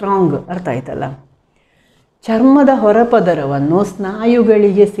ಸ್ಟ್ರಾಂಗ್. ಅರ್ಥ ಆಯ್ತಲ್ಲ? ಚರ್ಮದ ಹೊರಪದರವನ್ನು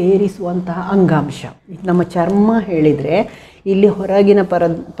ಸ್ನಾಯುಗಳಿಗೆ ಸೇರಿಸುವಂತಹ ಅಂಗಾಂಶ, ನಮ್ಮ ಚರ್ಮ ಹೇಳಿದರೆ ಇಲ್ಲಿ ಹೊರಗಿನ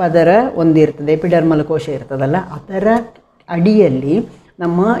ಪದರ ಒಂದಿರ್ತದೆ, ಎಪಿಡರ್ಮಲ್ ಕೋಶ ಇರ್ತದಲ್ಲ, ಅದರ ಅಡಿಯಲ್ಲಿ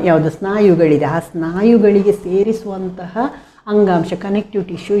ನಮ್ಮ ಯಾವುದು ಸ್ನಾಯುಗಳಿದೆ, ಆ ಸ್ನಾಯುಗಳಿಗೆ ಸೇರಿಸುವಂತಹ ಅಂಗಾಂಶ, ಕನೆಕ್ಟಿವ್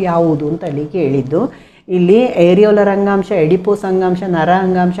ಟಿಶ್ಯೂ ಯಾವುದು ಅಂತ ಅಲ್ಲಿ ಕೇಳಿದ್ದು. ಇಲ್ಲಿ ಏರಿಯೋಲರ್ ಅಂಗಾಂಶ, ಎಡಿಪೋಸ್ ಅಂಗಾಂಶ, ನರ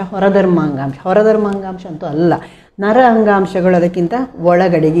ಅಂಗಾಂಶ, ಹೊರಧರ್ಮ ಅಂಗಾಂಶ ಅಂತೂ ಅಲ್ಲ. ನರ ಅಂಗಾಂಶಗಳು ಅದಕ್ಕಿಂತ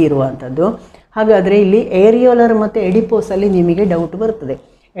ಒಳಗಡೆಗೆ ಇರುವಂಥದ್ದು. ಹಾಗಾದರೆ ಇಲ್ಲಿ ಏರಿಯೋಲರ್ ಮತ್ತು ಎಡಿಪೋಸಲ್ಲಿ ನಿಮಗೆ ಡೌಟ್ ಬರ್ತದೆ.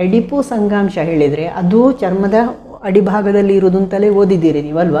 ಎಡಿಪೋಸ್ ಅಂಗಾಂಶ ಹೇಳಿದರೆ ಅದು ಚರ್ಮದ ಅಡಿಭಾಗದಲ್ಲಿ ಇರುವುದು ಅಂತಲೇ ಓದಿದ್ದೀರಿ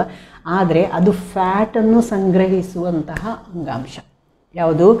ನೀವಲ್ವಾ, ಆದರೆ ಅದು ಫ್ಯಾಟನ್ನು ಸಂಗ್ರಹಿಸುವಂತಹ ಅಂಗಾಂಶ.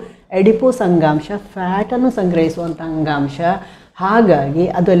 ಯಾವುದು, ಎಡಿಪೋಸ್ ಅಂಗಾಂಶ ಫ್ಯಾಟನ್ನು ಸಂಗ್ರಹಿಸುವಂಥ ಅಂಗಾಂಶ. ಹಾಗಾಗಿ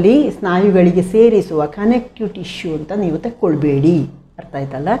ಅದರಲ್ಲಿ ಸ್ನಾಯುಗಳಿಗೆ ಸೇರಿಸುವ ಕನೆಕ್ಟಿವ್ ಟಿಶ್ಯೂ ಅಂತ ನೀವು ತಕ್ಕೊಳ್ಬೇಡಿ. ಅರ್ಥ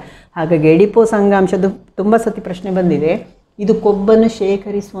ಆಯ್ತಲ್ಲ? ಹಾಗಾಗಿ ಎಡಿಪೋಸ್ ಅಂಗಾಂಶದ್ದು ತುಂಬ ಸತಿ ಪ್ರಶ್ನೆ ಬಂದಿದೆ. ಇದು ಕೊಬ್ಬನ್ನು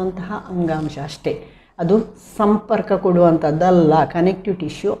ಶೇಖರಿಸುವಂತಹ ಅಂಗಾಂಶ ಅಷ್ಟೇ, ಅದು ಸಂಪರ್ಕ ಕೊಡುವಂಥದ್ದಲ್ಲ, ಕನೆಕ್ಟಿವ್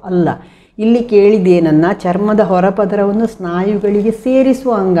ಟಿಶ್ಯೂ ಅಲ್ಲ. ಇಲ್ಲಿ ಕೇಳಿದ್ದೇನನ್ನ, ಚರ್ಮದ ಹೊರಪದರವನ್ನು ಸ್ನಾಯುಗಳಿಗೆ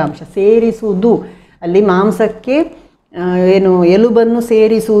ಸೇರಿಸುವ ಅಂಗಾಂಶ, ಸೇರಿಸುವುದು ಅಲ್ಲಿ ಮಾಂಸಕ್ಕೆ ಎಲುಬನ್ನು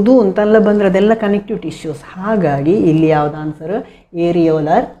ಸೇರಿಸುವುದು ಅಂತೆಲ್ಲ ಬಂದರೆ ಅದೆಲ್ಲ ಕನೆಕ್ಟಿವ್ ಟಿಶ್ಯೂಸ್. ಹಾಗಾಗಿ ಇಲ್ಲಿ ಯಾವುದು ಆನ್ಸರ್,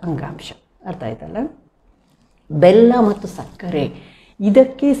 ಏರಿಯೋಲರ್ ಅಂಗಾಂಶ. ಅರ್ಥ ಆಯ್ತಲ್ಲ? ಬೆಲ್ಲ ಮತ್ತು ಸಕ್ಕರೆ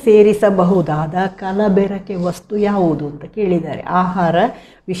ಇದಕ್ಕೆ ಸೇರಿಸಬಹುದಾದ ಕಲಬೆರಕೆ ವಸ್ತು ಯಾವುದು ಅಂತ ಕೇಳಿದ್ದಾರೆ. ಆಹಾರ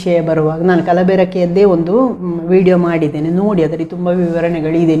ವಿಷಯ ಬರುವಾಗ ನಾನು ಕಲಬೆರಕೆಯದ್ದೇ ಒಂದು ವಿಡಿಯೋ ಮಾಡಿದ್ದೇನೆ, ನೋಡಿ ಅದರಲ್ಲಿ ತುಂಬ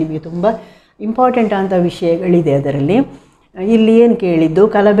ವಿವರಣೆಗಳಿದೆ, ನಿಮಗೆ ತುಂಬ ಇಂಪಾರ್ಟೆಂಟ್ ಅಂತ ವಿಷಯಗಳಿದೆ ಅದರಲ್ಲಿ. ಇಲ್ಲಿ ಏನು ಕೇಳಿದ್ದು,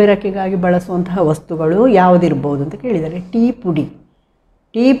 ಕಲಬೆರಕೆಗಾಗಿ ಬಳಸುವಂತಹ ವಸ್ತುಗಳು ಯಾವುದಿರ್ಬೋದು ಅಂತ ಕೇಳಿದ್ದಾರೆ. ಟೀ ಪುಡಿ.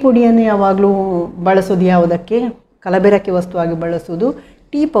 ಟೀ ಪುಡಿಯನ್ನು ಯಾವಾಗಲೂ ಬಳಸೋದು ಯಾವುದಕ್ಕೆ? ಕಲಬೆರಕೆ ವಸ್ತುವಾಗಿ ಬಳಸೋದು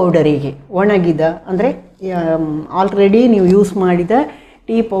ಟೀ ಪೌಡರಿಗೆ. ಒಣಗಿದ ಅಂದರೆ ಆಲ್ರೆಡಿ ನೀವು ಯೂಸ್ ಮಾಡಿದ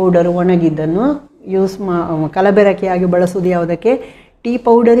ಟೀ ಪೌಡರ್ ಒಣಗಿದ್ದನ್ನು ಕಲಬೆರಕೆಯಾಗಿ ಬಳಸೋದು ಯಾವುದಕ್ಕೆ? ಟೀ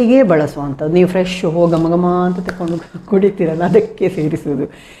ಪೌಡರಿಗೆ ಬಳಸುವಂಥದ್ದು. ನೀವು ಫ್ರೆಶ್ ಘಮ ಅಂತ ತಗೊಂಡು ಕುಡಿತೀರಲ್ಲ, ಅದಕ್ಕೆ ಸೇರಿಸುವುದು.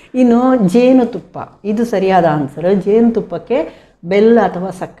 ಇನ್ನು ಜೇನುತುಪ್ಪ, ಇದು ಸರಿಯಾದ ಆನ್ಸರ್. ಜೇನುತುಪ್ಪಕ್ಕೆ ಬೆಲ್ಲ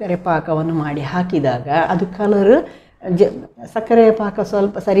ಅಥವಾ ಸಕ್ಕರೆ ಪಾಕವನ್ನು ಮಾಡಿ ಹಾಕಿದಾಗ ಅದು ಕಲರ್ ಸಕ್ಕರೆ ಪಾಕ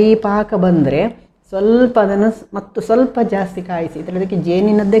ಸ್ವಲ್ಪ ಸರಿ ಪಾಕ ಬಂದರೆ ಸ್ವಲ್ಪ ಅದನ್ನು ಮತ್ತು ಸ್ವಲ್ಪ ಜಾಸ್ತಿ ಕಾಯಿಸಿದರೆ ಅದಕ್ಕೆ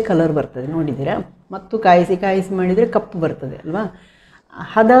ಜೇನಿನದ್ದೇ ಕಲರ್ ಬರ್ತದೆ, ನೋಡಿದ್ದೀರಾ? ಮತ್ತು ಕಾಯಿಸಿ ಮಾಡಿದರೆ ಕಪ್ಪು ಬರ್ತದೆ ಅಲ್ವಾ?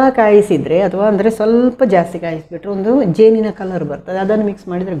 ಹದ ಕಾಯಿಸಿದರೆ ಅಥವಾ ಅಂದರೆ ಸ್ವಲ್ಪ ಜಾಸ್ತಿ ಕಾಯಿಸಿಬಿಟ್ರೆ ಒಂದು ಜೇನಿನ ಕಲರ್ ಬರ್ತದೆ. ಅದನ್ನು ಮಿಕ್ಸ್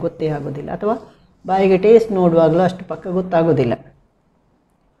ಮಾಡಿದರೆ ಗೊತ್ತೇ ಆಗೋದಿಲ್ಲ, ಅಥವಾ ಬಾಯಿಗೆ ಟೇಸ್ಟ್ ನೋಡುವಾಗಲೂ ಅಷ್ಟು ಪಕ್ಕ ಗೊತ್ತಾಗೋದಿಲ್ಲ.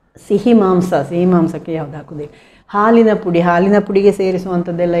 ಸಿಹಿ ಮಾಂಸಕ್ಕೆ ಯಾವುದು ಹಾಕೋದಿಲ್ಲ. ಹಾಲಿನ ಪುಡಿಗೆ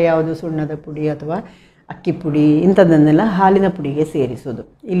ಸೇರಿಸುವಂಥದ್ದೆಲ್ಲ ಯಾವುದು? ಸುಣ್ಣದ ಪುಡಿ ಅಥವಾ ಅಕ್ಕಿ ಪುಡಿ, ಇಂಥದ್ದನ್ನೆಲ್ಲ ಹಾಲಿನ ಪುಡಿಗೆ ಸೇರಿಸೋದು.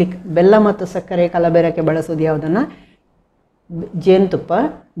 ಇಲ್ಲಿ ಬೆಲ್ಲ ಮತ್ತು ಸಕ್ಕರೆ ಕಲಬೆರಕೆ ಬಳಸೋದು ಯಾವುದನ್ನು?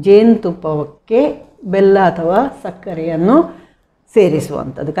 ಜೇನುತುಪ್ಪಕ್ಕೆ ಬೆಲ್ಲ ಅಥವಾ ಸಕ್ಕರೆಯನ್ನು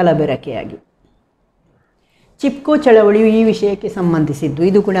ಸೇರಿಸುವಂಥದ್ದು ಕಲಬೆರಕೆಯಾಗಿ. ಚಿಪ್ಕೋ ಚಳವಳಿಯು ಈ ವಿಷಯಕ್ಕೆ ಸಂಬಂಧಿಸಿದ್ದು.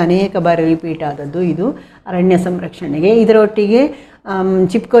 ಇದು ಕೂಡ ಅನೇಕ ಬಾರಿ ರಿಪೀಟ್ ಆದದ್ದು. ಇದು ಅರಣ್ಯ ಸಂರಕ್ಷಣೆಗೆ. ಇದರೊಟ್ಟಿಗೆ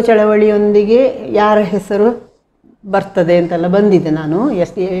ಚಿಪ್ಕೋ ಚಳವಳಿಯೊಂದಿಗೆ ಯಾರ ಹೆಸರು ಬರ್ತದೆ ಅಂತೆಲ್ಲ ಬಂದಿದೆ. ನಾನು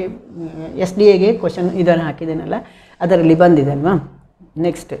ಎಸ್ ಡಿ ಎಗೆ ಕ್ವಶನ್ ಇದನ್ನು ಹಾಕಿದ್ದೇನಲ್ಲ, ಅದರಲ್ಲಿ ಬಂದಿದೆ ಅಲ್ವಾ.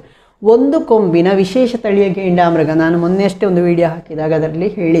 ನೆಕ್ಸ್ಟ್, ಒಂದು ಕೊಂಬಿನ ವಿಶೇಷ ತಳಿಯ ಗೇಂಡಾಮೃಗ. ನಾನು ಮೊನ್ನೆಯಷ್ಟೇ ಒಂದು ವಿಡಿಯೋ ಹಾಕಿದಾಗ ಅದರಲ್ಲಿ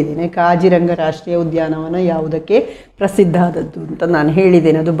ಹೇಳಿದ್ದೇನೆ, ಕಾಜಿರಂಗ ರಾಷ್ಟ್ರೀಯ ಉದ್ಯಾನವನ ಯಾವುದಕ್ಕೆ ಪ್ರಸಿದ್ಧ ಆದದ್ದು ಅಂತ ನಾನು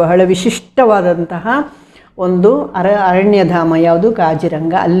ಹೇಳಿದ್ದೇನೆ. ಅದು ಬಹಳ ವಿಶಿಷ್ಟವಾದಂತಹ ಒಂದು ಅರಣ್ಯಧಾಮ ಯಾವುದು?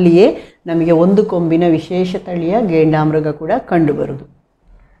 ಕಾಜಿರಂಗ. ಅಲ್ಲಿಯೇ ನಮಗೆ ಒಂದು ಕೊಂಬಿನ ವಿಶೇಷ ತಳಿಯ ಗೇಂಡಾಮೃಗ ಕೂಡ ಕಂಡುಬರುವುದು.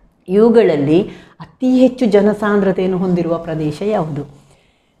 ಇವುಗಳಲ್ಲಿ ಅತಿ ಹೆಚ್ಚು ಜನಸಾಂದ್ರತೆಯನ್ನು ಹೊಂದಿರುವ ಪ್ರದೇಶ ಯಾವುದು?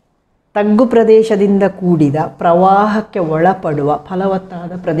 ತಗ್ಗು ಪ್ರದೇಶದಿಂದ ಕೂಡಿದ ಪ್ರವಾಹಕ್ಕೆ ಒಳಪಡುವ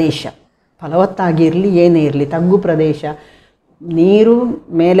ಫಲವತ್ತಾದ ಪ್ರದೇಶ. ಫಲವತ್ತಾಗಿರಲಿ ಏನೇ ಇರಲಿ, ತಗ್ಗು ಪ್ರದೇಶ, ನೀರು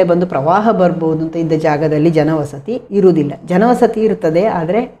ಮೇಲೆ ಬಂದು ಪ್ರವಾಹ ಬರ್ಬೋದು ಅಂತ ಇದ್ದ ಜಾಗದಲ್ಲಿ ಜನವಸತಿ ಇರುವುದಿಲ್ಲ. ಜನವಸತಿ ಇರ್ತದೆ,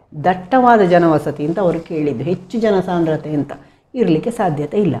 ಆದರೆ ದಟ್ಟವಾದ ಜನವಸತಿ ಅಂತ ಅವರು ಕೇಳಿದ್ದು. ಹೆಚ್ಚು ಜನಸಾಂದ್ರತೆ ಅಂತ ಇರಲಿಕ್ಕೆ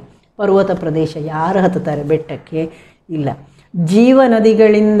ಸಾಧ್ಯತೆ ಇಲ್ಲ. ಪರ್ವತ ಪ್ರದೇಶ ಯಾರು ಹತ್ತುತ್ತಾರೆ ಬೆಟ್ಟಕ್ಕೆ? ಇಲ್ಲ. ಜೀವ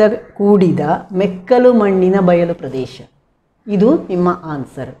ನದಿಗಳಿಂದ ಕೂಡಿದ ಮೆಕ್ಕಲು ಮಣ್ಣಿನ ಬಯಲು ಪ್ರದೇಶ. ಇದು ನಿಮ್ಮ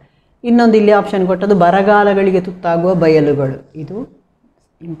ಆನ್ಸರ್. ಇನ್ನೊಂದು ಇಲ್ಲಿ ಆಪ್ಷನ್ ಕೊಟ್ಟದ್ದು ಬರಗಾಲಗಳಿಗೆ ತುತ್ತಾಗುವ ಬಯಲುಗಳು. ಇದು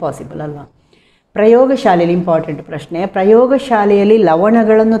ಇಂಪಾಸಿಬಲ್ ಅಲ್ವಾ? ಪ್ರಯೋಗಶಾಲೆಯಲ್ಲಿ ಇಂಪಾರ್ಟೆಂಟ್ ಪ್ರಶ್ನೆ. ಪ್ರಯೋಗಶಾಲೆಯಲ್ಲಿ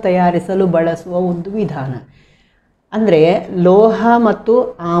ಲವಣಗಳನ್ನು ತಯಾರಿಸಲು ಬಳಸುವ ಒಂದು ವಿಧಾನ ಅಂದರೆ ಲೋಹ ಮತ್ತು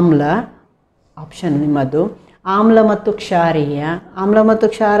ಆಮ್ಲ. ಆಪ್ಷನ್ ನಿಮ್ಮದು ಆಮ್ಲ ಮತ್ತು ಕ್ಷಾರೀಯ. ಆಮ್ಲ ಮತ್ತು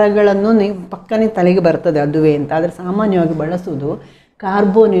ಕ್ಷಾರಗಳನ್ನು ನೀವು ಪಕ್ಕನೇ ತಲೆಗೆ ಬರ್ತದೆ ಅದುವೇ ಅಂತ. ಆದರೆ ಸಾಮಾನ್ಯವಾಗಿ ಬಳಸುವುದು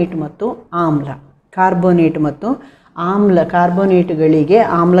ಕಾರ್ಬೋನೇಟ್ ಮತ್ತು ಆಮ್ಲ. ಕಾರ್ಬೋನೇಟ್ ಮತ್ತು ಆಮ್ಲ. ಕಾರ್ಬೋನೇಟ್ಗಳಿಗೆ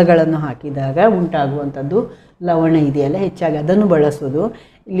ಆಮ್ಲಗಳನ್ನು ಹಾಕಿದಾಗ ಉಂಟಾಗುವಂಥದ್ದು ಲವಣ ಇದೆಯಲ್ಲ, ಹೆಚ್ಚಾಗಿ ಅದನ್ನು ಬಳಸೋದು.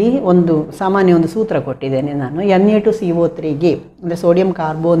 ಇಲ್ಲಿ ಒಂದು ಸಾಮಾನ್ಯ ಒಂದು ಸೂತ್ರ ಕೊಟ್ಟಿದ್ದೇನೆ ನಾನು. Na2CO3ಗೆ ಅಂದರೆ sodium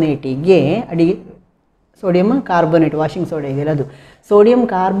ಕಾರ್ಬೋನೇಟಿಗೆ sodium carbonate, washing soda ಇದೆಯಲ್ಲ ಅದು, ಸೋಡಿಯಂ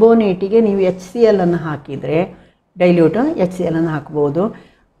ಕಾರ್ಬೋನೇಟಿಗೆ ನೀವು HCl ಅನ್ನು ಹಾಕಿದರೆ ಡೈಲ್ಯೂಟ್ HCl ಅನ್ನು ಹಾಕ್ಬೋದು.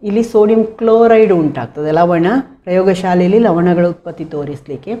 ಇಲ್ಲಿ ಸೋಡಿಯಂ ಕ್ಲೋರೈಡ್ ಉಂಟಾಗ್ತದೆ, ಲವಣ. ಪ್ರಯೋಗಶಾಲೆಯಲ್ಲಿ ಲವಣಗಳ ಉತ್ಪತ್ತಿ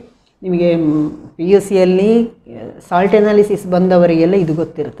ತೋರಿಸಲಿಕ್ಕೆ ನಿಮಗೆ PUCಯಲ್ಲಿ ಸಾಲ್ಟ್ ಎನಾಲಿಸಿಸ್ ಬಂದವರಿಗೆಲ್ಲ ಇದು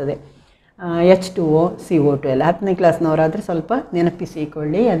ಗೊತ್ತಿರ್ತದೆ. H2O CO2 ಎಲ್ಲ 10ನೇ ಕ್ಲಾಸ್ನವರಾದರೆ ಸ್ವಲ್ಪ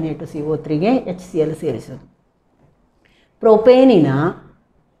ನೆನಪಿಸಿಕೊಳ್ಳಿ. Na2CO3ಗೆ HCl ಸೇರಿಸೋದು.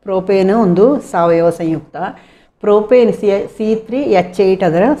 ಪ್ರೋಪೇನ್ ಒಂದು ಸಾವಯವ ಸಂಯುಕ್ತ. ಪ್ರೋಪೇನ್ C3H8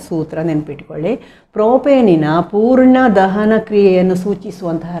 ಅದರ ಸೂತ್ರ ನೆನಪಿಟ್ಕೊಳ್ಳಿ. ಪ್ರೋಪೇನಿನ ಪೂರ್ಣ ದಹನ ಕ್ರಿಯೆಯನ್ನು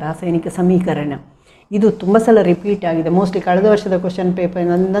ಸೂಚಿಸುವಂತಹ ರಾಸಾಯನಿಕ ಸಮೀಕರಣ. ಇದು ತುಂಬ ಸಲ ರಿಪೀಟ್ ಆಗಿದೆ. ಮೋಸ್ಟ್ಲಿ ಕಳೆದ ವರ್ಷದ ಕ್ವಶನ್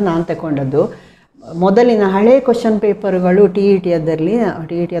ಪೇಪರ್ನಿಂದ ನಾನು ತಗೊಂಡದ್ದು. ಮೊದಲಿನ ಹಳೆ ಕ್ವಶನ್ ಪೇಪರ್ಗಳು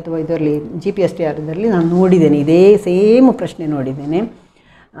TET ಅಥವಾ ಇದರಲ್ಲಿ GPSTRದಲ್ಲಿ ನಾನು ನೋಡಿದ್ದೇನೆ, ಇದೇ ಸೇಮ್ ಪ್ರಶ್ನೆ ನೋಡಿದ್ದೇನೆ.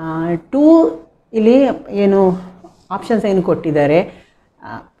 2 ಇಲ್ಲಿ ಏನು ಆಪ್ಷನ್ಸ್ ಏನು ಕೊಟ್ಟಿದ್ದಾರೆ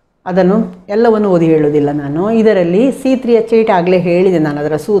ಅದನ್ನು ಎಲ್ಲವನ್ನು ಓದಿ ಹೇಳೋದಿಲ್ಲ ನಾನು. ಇದರಲ್ಲಿ C3H8 ಆಗಲೇ ಹೇಳಿದೆ ನಾನು,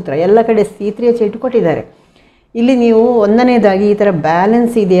 ಅದರ ಸೂತ್ರ ಎಲ್ಲ ಕಡೆ C3H8 ಕೊಟ್ಟಿದ್ದಾರೆ. ಇಲ್ಲಿ ನೀವು ಒಂದನೇದಾಗಿ ಈ ಥರ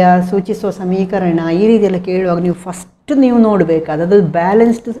ಬ್ಯಾಲೆನ್ಸ್ ಇದೆಯಾ ಸೂಚಿಸುವ ಸಮೀಕರಣ ಈ ರೀತಿಯೆಲ್ಲ ಕೇಳುವಾಗ ನೀವು ಫಸ್ಟ್ ನೀವು ನೋಡಬೇಕಾದದ್ದು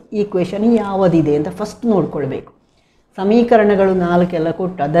ಬ್ಯಾಲೆನ್ಸ್ಡ್ ಈಕ್ವೇಷನ್ ಯಾವುದಿದೆ ಅಂತ ಫಸ್ಟ್ ನೋಡ್ಕೊಳ್ಬೇಕು. ಸಮೀಕರಣಗಳು 4 ಎಲ್ಲ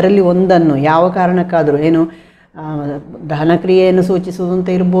ಕೊಟ್ಟು ಅದರಲ್ಲಿ ಒಂದನ್ನು ಯಾವ ಕಾರಣಕ್ಕಾದರೂ ಏನು ದಹನಕ್ರಿಯೆಯನ್ನು ಸೂಚಿಸುವುದು ಅಂತ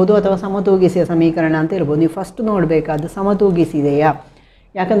ಇರ್ಬೋದು ಅಥವಾ ಸಮತೂಗಿಸಿದ ಸಮೀಕರಣ ಅಂತ ಇರ್ಬೋದು. ನೀವು ಫಸ್ಟ್ ನೋಡಬೇಕಾದ್ದು ಸಮತೂಗಿಸಿದೆಯಾ,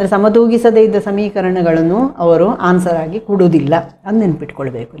 ಯಾಕಂದರೆ ಸಮತೂಗಿಸದೇ ಇದ್ದ ಸಮೀಕರಣಗಳನ್ನು ಅವರು ಆನ್ಸರ್ ಆಗಿ ಕೊಡುವುದಿಲ್ಲ, ಅದು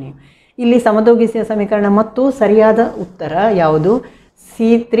ನೆನ್ಪಿಟ್ಕೊಳ್ಬೇಕು ನೀವು. ಇಲ್ಲಿ ಸಮತೂಗಿಸಿದ ಸಮೀಕರಣ ಮತ್ತು ಸರಿಯಾದ ಉತ್ತರ ಯಾವುದು?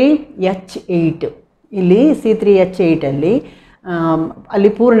 C3H8. ಇಲ್ಲಿ C3H8 ಅಲ್ಲಿ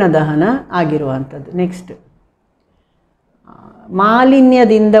ಪೂರ್ಣ ದಹನ ಆಗಿರುವಂಥದ್ದು. ನೆಕ್ಸ್ಟ್,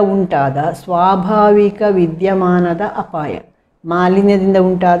 ಮಾಲಿನ್ಯದಿಂದ ಉಂಟಾದ ಸ್ವಾಭಾವಿಕ ವಿದ್ಯಮಾನದ ಅಪಾಯ. ಮಾಲಿನ್ಯದಿಂದ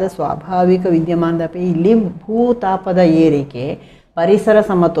ಉಂಟಾದ ಸ್ವಾಭಾವಿಕ ವಿದ್ಯಮಾನದ ಅಪಾಯ ಇಲ್ಲಿ ಭೂತಾಪದ ಏರಿಕೆ, ಪರಿಸರ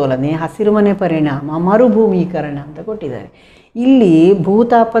ಸಮತೋಲನೆ, ಹಸಿರುಮನೆ ಪರಿಣಾಮ, ಮರುಭೂಮೀಕರಣ ಅಂತ ಕೊಟ್ಟಿದ್ದಾರೆ. ಇಲ್ಲಿ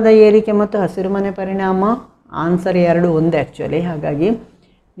ಭೂತಾಪದ ಏರಿಕೆ ಮತ್ತು ಹಸಿರುಮನೆ ಪರಿಣಾಮ ಆನ್ಸರ್ ಎರಡು ಒಂದೇ ಆ್ಯಕ್ಚುಲಿ, ಹಾಗಾಗಿ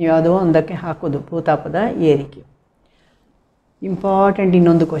ನೀವು ಯಾವುದೋ ಒಂದಕ್ಕೆ ಹಾಕೋದು ಭೂತಾಪದ ಏರಿಕೆ. ಇಂಪಾರ್ಟೆಂಟ್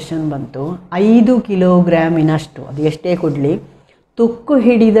ಇನ್ನೊಂದು ಕ್ವಶನ್ ಬಂತು. 5 ಕಿಲೋಗ್ರಾಮಿನಷ್ಟು, ಅದು ಎಷ್ಟೇ ಕೊಡಲಿ, ತುಕ್ಕು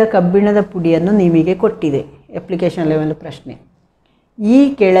ಹಿಡಿದ ಕಬ್ಬಿಣದ ಪುಡಿಯನ್ನು ನಿಮಗೆ ಕೊಟ್ಟಿದೆ. ಅಪ್ಲಿಕೇಶನ್ ಲೆವೆಲ್ ಪ್ರಶ್ನೆ. ಈ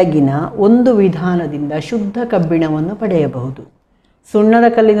ಕೆಳಗಿನ ಒಂದು ವಿಧಾನದಿಂದ ಶುದ್ಧ ಕಬ್ಬಿಣವನ್ನು ಪಡೆಯಬಹುದು. ಸುಣ್ಣದ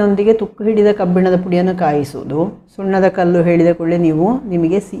ಕಲ್ಲಿನೊಂದಿಗೆ ತುಕ್ಕು ಹಿಡಿದ ಕಬ್ಬಿಣದ ಪುಡಿಯನ್ನು ಕಾಯಿಸುವುದು. ಸುಣ್ಣದ ಕಲ್ಲು ಹೇಳಿದ ಕೂಡಲೇ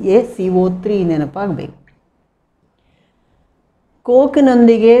ನಿಮಗೆ CO3 ನೆನಪಾಗಬೇಕು.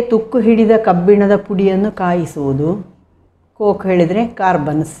 ಕೋಕ್ನೊಂದಿಗೆ ತುಕ್ಕು ಹಿಡಿದ ಕಬ್ಬಿಣದ ಪುಡಿಯನ್ನು ಕಾಯಿಸುವುದು. ಕೋಕ್ ಹೇಳಿದರೆ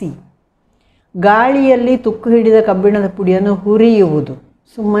ಕಾರ್ಬನ್ C. ಗಾಳಿಯಲ್ಲಿ ತುಕ್ಕು ಹಿಡಿದ ಕಬ್ಬಿಣದ ಪುಡಿಯನ್ನು ಹುರಿಯುವುದು,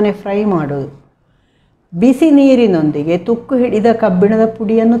 ಸುಮ್ಮನೆ ಫ್ರೈ ಮಾಡೋದು. ಬಿಸಿ ನೀರಿನೊಂದಿಗೆ ತುಕ್ಕು ಹಿಡಿದ ಕಬ್ಬಿಣದ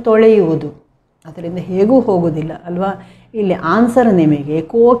ಪುಡಿಯನ್ನು ತೊಳೆಯುವುದು, ಅದರಿಂದ ಹೇಗೂ ಹೋಗೋದಿಲ್ಲ ಅಲ್ವಾ. ಇಲ್ಲಿ ಆನ್ಸರ್ ನಿಮಗೆ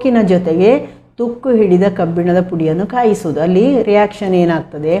ಕೋಕಿನ ಜೊತೆಗೆ ತುಕ್ಕು ಹಿಡಿದ ಕಬ್ಬಿಣದ ಪುಡಿಯನ್ನು ಕಾಯಿಸುವುದು. ಅಲ್ಲಿ ರಿಯಾಕ್ಷನ್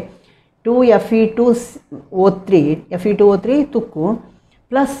ಏನಾಗ್ತದೆ? 2Fe2O3 ತುಕ್ಕು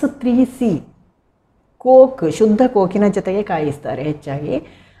ಪ್ಲಸ್ 3C ಕೋಕ್, ಶುದ್ಧ ಕೋಕಿನ ಜೊತೆಗೆ ಕಾಯಿಸ್ತಾರೆ ಹೆಚ್ಚಾಗಿ.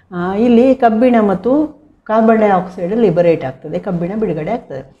 ಇಲ್ಲಿ ಕಬ್ಬಿಣ ಮತ್ತು ಕಾರ್ಬನ್ ಡೈಆಕ್ಸೈಡ್ ಲಿಬರೇಟ್ ಆಗ್ತದೆ, ಕಬ್ಬಿಣ ಬಿಡುಗಡೆ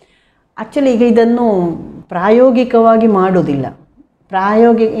ಆಗ್ತದೆ. ಆ್ಯಕ್ಚುಲಿ ಈಗ ಇದನ್ನು ಪ್ರಾಯೋಗಿಕವಾಗಿ ಮಾಡೋದಿಲ್ಲ.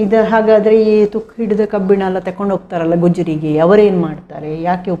 ಹಾಗಾದರೆ ಈ ತುಕ್ಕು ಹಿಡಿದ ಕಬ್ಬಿಣ ಎಲ್ಲ ತಗೊಂಡು ಹೋಗ್ತಾರಲ್ಲ ಗುಜರಿಗೆ, ಅವರೇನು ಮಾಡ್ತಾರೆ,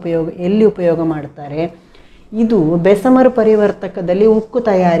 ಯಾಕೆ ಎಲ್ಲಿ ಉಪಯೋಗ ಮಾಡ್ತಾರೆ? ಇದು ಬೆಸಮರು ಪರಿವರ್ತಕದಲ್ಲಿ ಉಕ್ಕು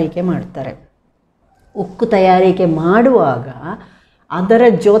ತಯಾರಿಕೆ ಮಾಡ್ತಾರೆ. ಉಕ್ಕು ತಯಾರಿಕೆ ಮಾಡುವಾಗ ಅದರ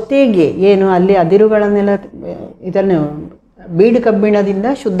ಜೊತೆಗೆ ಏನು ಅಲ್ಲಿ ಅದಿರುಗಳನ್ನೆಲ್ಲ ಇದನ್ನು ಬೀಡು ಕಬ್ಬಿಣದಿಂದ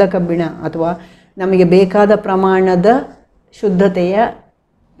ಶುದ್ಧ ಕಬ್ಬಿಣ ಅಥವಾ ನಮಗೆ ಬೇಕಾದ ಪ್ರಮಾಣದ ಶುದ್ಧತೆಯ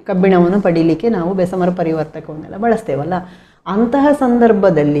ಕಬ್ಬಿಣವನ್ನು ಪಡೀಲಿಕ್ಕೆ ನಾವು ಬೆಸಮರು ಪರಿವರ್ತಕವನ್ನೆಲ್ಲ ಬಳಸ್ತೇವಲ್ಲ, ಅಂತಹ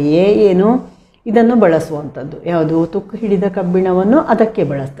ಸಂದರ್ಭದಲ್ಲಿಯೇ ಇದನ್ನು ಬಳಸುವಂಥದ್ದು. ಯಾವುದು? ತುಕ್ಕು ಹಿಡಿದ ಕಬ್ಬಿಣವನ್ನು ಅದಕ್ಕೆ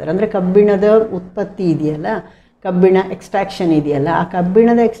ಬಳಸ್ತಾರೆ. ಅಂದರೆ ಕಬ್ಬಿಣದ ಉತ್ಪತ್ತಿ ಇದೆಯಲ್ಲ, ಕಬ್ಬಿಣ ಎಕ್ಸ್ಟ್ರಾಕ್ಷನ್ ಇದೆಯಲ್ಲ, ಆ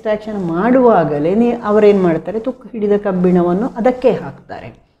ಕಬ್ಬಿಣದ ಎಕ್ಸ್ಟ್ರಾಕ್ಷನ್ ಮಾಡುವಾಗಲೇ ಅವರೇನು ಮಾಡ್ತಾರೆ? ತುಕ್ಕು ಹಿಡಿದ ಕಬ್ಬಿಣವನ್ನು ಅದಕ್ಕೆ ಹಾಕ್ತಾರೆ.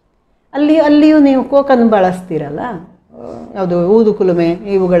 ಅಲ್ಲಿಯೂ ನೀವು ಕೋಕನ್ನು ಬಳಸ್ತೀರಲ್ಲ, ಯಾವುದು ಊದು ಕುಲುಮೆ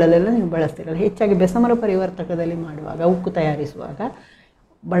ಇವುಗಳಲ್ಲೆಲ್ಲ ನೀವು ಬಳಸ್ತೀರಲ್ಲ. ಹೆಚ್ಚಾಗಿ ಬೆಸಮರು ಪರಿವರ್ತಕದಲ್ಲಿ ಮಾಡುವಾಗ, ಉಕ್ಕು ತಯಾರಿಸುವಾಗ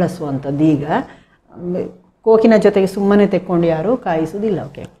ಬಳಸುವಂಥದ್ದು. ಈಗ ಕೋಕಿನ ಜೊತೆಗೆ ಸುಮ್ಮನೆ ತೆಕ್ಕೊಂಡು ಯಾರೂ ಕಾಯಿಸುವುದಿಲ್ಲ.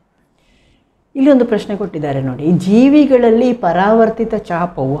 ಓಕೆ, ಇಲ್ಲಿ ಒಂದು ಪ್ರಶ್ನೆ ಕೊಟ್ಟಿದ್ದಾರೆ ನೋಡಿ. ಜೀವಿಗಳಲ್ಲಿ ಪರಾವರ್ತಿತ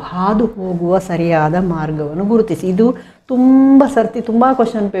ಚಾಪವು ಹಾದು ಹೋಗುವ ಸರಿಯಾದ ಮಾರ್ಗವನ್ನು ಗುರುತಿಸಿ. ಇದು ತುಂಬ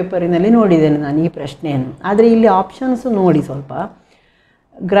ಕ್ವಶನ್ ಪೇಪರಿನಲ್ಲಿ ನೋಡಿದ್ದೇನೆ ನಾನು ಈ ಪ್ರಶ್ನೆಯನ್ನು. ಆದರೆ ಇಲ್ಲಿ ಆಪ್ಷನ್ಸ್ ನೋಡಿ ಸ್ವಲ್ಪ.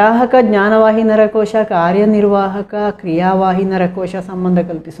 ಗ್ರಾಹಕ, ಜ್ಞಾನವಾಹಿ ನರಕೋಶ, ಕಾರ್ಯನಿರ್ವಾಹಕ, ಕ್ರಿಯಾವಾಹಿ ನರಕೋಶ, ಸಂಬಂಧ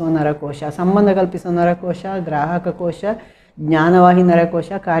ಕಲ್ಪಿಸುವ ನರಕೋಶ, ಗ್ರಾಹಕ ಕೋಶ, ಜ್ಞಾನವಾಹಿ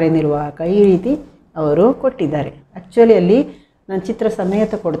ನರಕೋಶ, ಕಾರ್ಯನಿರ್ವಾಹಕ, ಈ ರೀತಿ ಅವರು ಕೊಟ್ಟಿದ್ದಾರೆ. ಆ್ಯಕ್ಚುಲಿ ಅಲ್ಲಿ ನಾನು ಚಿತ್ರ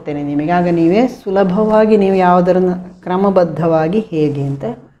ಸಮೇತ ಕೊಡ್ತೇನೆ ನಿಮಗೆ, ಆಗ ನೀವೇ ಸುಲಭವಾಗಿ ನೀವು ಯಾವುದರ ಕ್ರಮಬದ್ಧವಾಗಿ ಹೇಗೆ ಅಂತ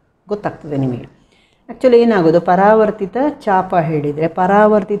ಗೊತ್ತಾಗ್ತದೆ ನಿಮಗೆ. ಆ್ಯಕ್ಚುಲಿ ಏನಾಗೋದು, ಪರಾವರ್ತಿತ ಚಾಪ ಹೇಳಿದರೆ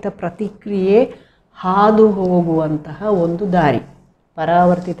ಪರಾವರ್ತಿತ ಪ್ರತಿಕ್ರಿಯೆ ಹಾದು ಹೋಗುವಂತಹ ಒಂದು ದಾರಿ.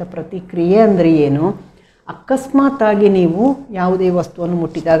 ಪರಾವರ್ತಿತ ಪ್ರತಿಕ್ರಿಯೆ ಅಂದರೆ ಏನು? ಅಕಸ್ಮಾತ್ತಾಗಿ ನೀವು ಯಾವುದೇ ವಸ್ತುವನ್ನು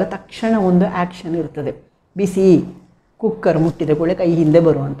ಮುಟ್ಟಿದಾಗ ತಕ್ಷಣ ಒಂದು ಆ್ಯಕ್ಷನ್ ಇರ್ತದೆ. ಬಿಸಿ ಕುಕ್ಕರ್ ಮುಟ್ಟಿದ ಕೂಡಲೇ ಕೈ ಹಿಂದೆ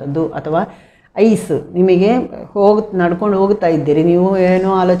ಬರುವಂಥದ್ದು, ಅಥವಾ ಐಸ್ ನಿಮಗೆ ನಡ್ಕೊಂಡು ಹೋಗ್ತಾ ಇದ್ದೀರಿ, ನೀವು ಏನೋ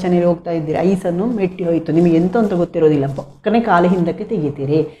ಆಲೋಚನೆಯಲ್ಲಿ ಹೋಗ್ತಾ ಇದ್ದೀರಿ, ಐಸನ್ನು ಮೆಟ್ಟಿ ಹೋಯಿತು, ನಿಮಗೆ ಎಂತ ಅಂತ ಗೊತ್ತಿರೋದಿಲ್ಲ, ಪಕ್ಕನೆ ಕಾಲು ಹಿಂದಕ್ಕೆ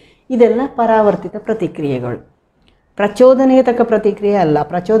ತೆಗಿತೀರಿ. ಇದೆಲ್ಲ ಪರಾವರ್ತಿತ ಪ್ರತಿಕ್ರಿಯೆಗಳು. ಪ್ರಚೋದನೆಗೆ ತಕ್ಕ ಪ್ರತಿಕ್ರಿಯೆ ಅಲ್ಲ.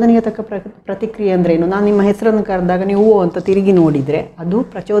 ಪ್ರಚೋದನೆಗೆ ತಕ್ಕ ಪ್ರತಿಕ್ರಿಯೆ ಅಂದರೆ ಏನು? ನಾನು ನಿಮ್ಮ ಹೆಸರನ್ನು ಕರೆದಾಗ ನೀವು ಅಂತ ತಿರುಗಿ ನೋಡಿದರೆ ಅದು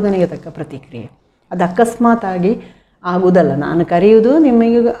ಪ್ರಚೋದನೆಗೆ ತಕ್ಕ ಪ್ರತಿಕ್ರಿಯೆ. ಅದು ಅಕಸ್ಮಾತಾಗಿ ಆಗುವುದಲ್ಲ. ನಾನು ಕರೆಯುವುದು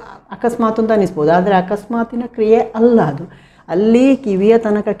ನಿಮಗೆ ಅಕಸ್ಮಾತ್ ಅಂತ ಅನ್ನಿಸ್ಬೋದು, ಆದರೆ ಅಕಸ್ಮಾತಿನ ಕ್ರಿಯೆ ಅಲ್ಲ ಅದು. ಅಲ್ಲಿ ಕಿವಿಯ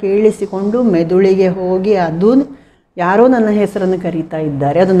ತನಕ ಕೇಳಿಸಿಕೊಂಡು ಮೆದುಳಿಗೆ ಹೋಗಿ ಅದು ಯಾರೋ ನನ್ನ ಹೆಸರನ್ನು ಕರೀತಾ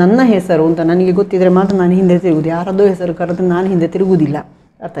ಇದ್ದಾರೆ, ಅದು ನನ್ನ ಹೆಸರು ಅಂತ ನನಗೆ ಗೊತ್ತಿದ್ದರೆ ಮಾತ್ರ ನಾನು ಹಿಂದೆ ತಿರುಗುವುದು. ಯಾರದೋ ಹೆಸರು ಕರೆದ್ರೆ ನಾನು ಹಿಂದೆ ತಿರುಗುವುದಿಲ್ಲ.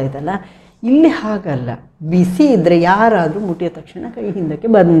 ಅರ್ಥ ಆಯ್ತಲ್ಲ? ಇಲ್ಲಿ ಹಾಗಲ್ಲ. ಬಿಸಿ ಇದ್ದರೆ ಯಾರಾದರೂ ಮುಟ್ಟಿದ ತಕ್ಷಣ ಕೈ ಹಿಂದಕ್ಕೆ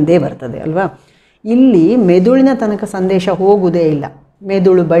ಬಂದೇ ಬರ್ತದೆ ಅಲ್ವಾ. ಇಲ್ಲಿ ಮೆದುಳಿನ ತನಕ ಸಂದೇಶ ಹೋಗುವುದೇ ಇಲ್ಲ,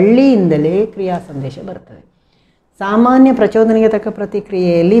 ಮೆದುಳು ಬಳ್ಳಿಯಿಂದಲೇ ಕ್ರಿಯಾ ಸಂದೇಶ ಬರ್ತದೆ. ಸಾಮಾನ್ಯ ಪ್ರಚೋದನೆಗೆ ತಕ್ಕ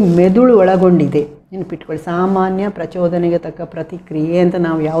ಪ್ರತಿಕ್ರಿಯೆಯಲ್ಲಿ ಮೆದುಳು ಒಳಗೊಂಡಿದೆ. ನೆನಪಿಟ್ಕೊಳ್ಳಿ, ಸಾಮಾನ್ಯ ಪ್ರಚೋದನೆಗೆ ತಕ್ಕ ಪ್ರತಿಕ್ರಿಯೆ ಅಂತ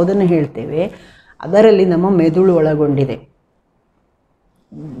ನಾವು ಯಾವುದನ್ನು ಹೇಳ್ತೇವೆ ಅದರಲ್ಲಿ ನಮ್ಮ ಮೆದುಳು ಒಳಗೊಂಡಿದೆ.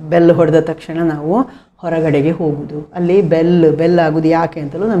 ಬೆಲ್ ಹೊಡೆದ ತಕ್ಷಣ ನಾವು ಹೊರಗಡೆಗೆ ಹೋಗೋದು. ಅಲ್ಲಿ ಬೆಲ್ ಆಗೋದು ಯಾಕೆ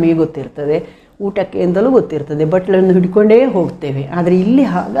ಅಂತಲೂ ನಮಗೆ ಗೊತ್ತಿರ್ತದೆ, ಊಟಕ್ಕೆ ಅಂತಲೂ ಗೊತ್ತಿರ್ತದೆ, ಬಟ್ಲನ್ನು ಹಿಡ್ಕೊಂಡೇ ಹೋಗ್ತೇವೆ. ಆದರೆ ಇಲ್ಲಿ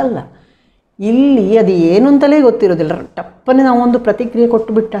ಹಾಗಲ್ಲ. ಇಲ್ಲಿ ಅದು ಏನು ಅಂತಲೇ ಗೊತ್ತಿರೋದಿಲ್ಲ, ಟಪ್ಪನೆ ನಾವೊಂದು ಪ್ರತಿಕ್ರಿಯೆ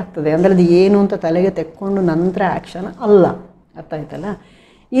ಕೊಟ್ಟು ಬಿಟ್ಟಾಗ್ತದೆ. ಅಂದರೆ ಅದು ಏನು ಅಂತ ತಲೆಗೆ ತೆಕ್ಕೊಂಡು ನಂತರ ಆ್ಯಕ್ಷನ್ ಅಲ್ಲ. ಅರ್ಥ ಆಯ್ತಲ್ಲ?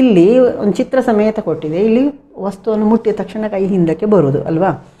 ಇಲ್ಲಿ ಒಂದು ಚಿತ್ರ ಸಮೇತ ಕೊಟ್ಟಿದೆ. ಇಲ್ಲಿ ವಸ್ತುವನ್ನು ಮುಟ್ಟಿದ ತಕ್ಷಣ ಕೈ ಹಿಂದಕ್ಕೆ ಬರೋದು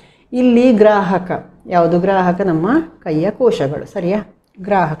ಅಲ್ವಾ. ಇಲ್ಲಿ ಗ್ರಾಹಕ ಯಾವುದು? ಗ್ರಾಹಕ ನಮ್ಮ ಕೈಯ ಕೋಶಗಳು, ಸರಿಯಾ?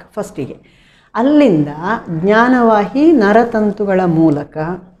 ಗ್ರಾಹಕ ಫಸ್ಟಿಗೆ. ಅಲ್ಲಿಂದ ಜ್ಞಾನವಾಹಿ ನರತಂತುಗಳ ಮೂಲಕ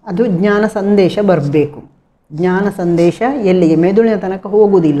ಅದು ಜ್ಞಾನ ಸಂದೇಶ ಬರಬೇಕು. ಜ್ಞಾನ ಸಂದೇಶ ಎಲ್ಲಿಗೆ? ಮೆದುಳಿನ ತನಕ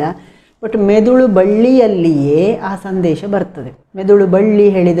ಹೋಗುವುದಿಲ್ಲ, ಬಟ್ ಮೆದುಳು ಬಳ್ಳಿಯಲ್ಲಿಯೇ ಆ ಸಂದೇಶ ಬರ್ತದೆ. ಮೆದುಳು ಬಳ್ಳಿ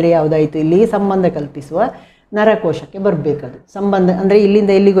ಹೇಳಿದರೆ ಯಾವುದಾಯಿತು? ಇಲ್ಲಿ ಸಂಬಂಧ ಕಲ್ಪಿಸುವ ನರಕೋಶಕ್ಕೆ ಬರಬೇಕದು. ಸಂಬಂಧ ಅಂದರೆ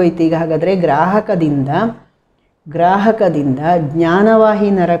ಇಲ್ಲಿಂದ ಎಲ್ಲಿಗೋಯ್ತು ಈಗ? ಹಾಗಾದರೆ ಗ್ರಾಹಕದಿಂದ ಜ್ಞಾನವಾಹಿ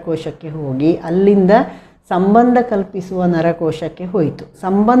ನರಕೋಶಕ್ಕೆ ಹೋಗಿ ಅಲ್ಲಿಂದ ಸಂಬಂಧ ಕಲ್ಪಿಸುವ ನರಕೋಶಕ್ಕೆ ಹೋಯಿತು.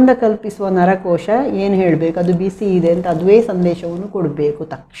 ಸಂಬಂಧ ಕಲ್ಪಿಸುವ ನರಕೋಶ ಏನು ಹೇಳಬೇಕು? ಅದು ಬಿಸಿ ಇದೆ ಅಂತ ಅದುವೇ ಸಂದೇಶವನ್ನು ಕೊಡಬೇಕು.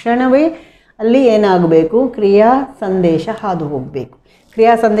 ತಕ್ಷಣವೇ ಅಲ್ಲಿ ಏನಾಗಬೇಕು? ಕ್ರಿಯಾ ಸಂದೇಶ ಹಾದು ಹೋಗಬೇಕು.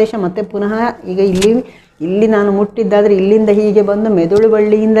 ಕ್ರಿಯಾ ಸಂದೇಶ ಮತ್ತೆ ಪುನಃ ಈಗ ಇಲ್ಲಿ ನಾನು ಮುಟ್ಟಿದ್ದಾದರೆ ಇಲ್ಲಿಂದ ಹೀಗೆ ಬಂದು ಮೆದುಳು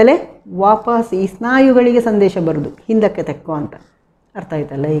ಬಳ್ಳಿಯಿಂದಲೇ ವಾಪಸ್ ಈ ಸ್ನಾಯುಗಳಿಗೆ ಸಂದೇಶ ಬರೋದು, ಹಿಂದಕ್ಕೆ ತೆಕ್ಕೋ ಅಂತ. ಅರ್ಥ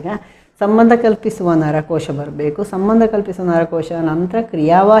ಆಯ್ತಲ್ಲ? ಈಗ ಸಂಬಂಧ ಕಲ್ಪಿಸುವ ನರಕೋಶ ಬರಬೇಕು. ಸಂಬಂಧ ಕಲ್ಪಿಸುವ ನರಕೋಶ ನಂತರ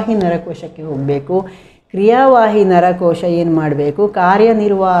ಕ್ರಿಯಾವಾಹಿ ನರಕೋಶಕ್ಕೆ ಹೋಗಬೇಕು. ಕ್ರಿಯಾವಾಹಿ ನರಕೋಶ ಏನು ಮಾಡಬೇಕು?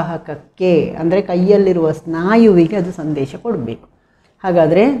 ಕಾರ್ಯನಿರ್ವಾಹಕಕ್ಕೆ ಅಂದರೆ ಕೈಯಲ್ಲಿರುವ ಸ್ನಾಯುವಿಗೆ ಅದು ಸಂದೇಶ ಕೊಡಬೇಕು.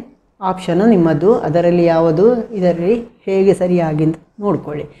 ಹಾಗಾದರೆ ಆಪ್ಷನ್ನು ನಿಮ್ಮದು. ಅದರಲ್ಲಿ ಯಾವುದು? ಇದರಲ್ಲಿ ಹೇಗೆ ಸರಿಯಾಗಿ ಅಂತ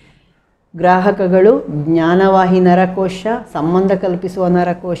ನೋಡ್ಕೊಳ್ಳಿ. ಗ್ರಾಹಕಗಳು, ಜ್ಞಾನವಾಹಿ ನರಕೋಶ, ಸಂಬಂಧ ಕಲ್ಪಿಸುವ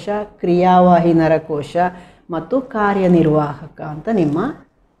ನರಕೋಶ, ಕ್ರಿಯಾವಾಹಿ ನರಕೋಶ ಮತ್ತು ಕಾರ್ಯನಿರ್ವಾಹಕ ಅಂತ ನಿಮ್ಮ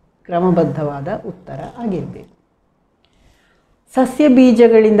ಕ್ರಮಬದ್ಧವಾದ ಉತ್ತರ ಆಗಿರಬೇಕು. ಸಸ್ಯ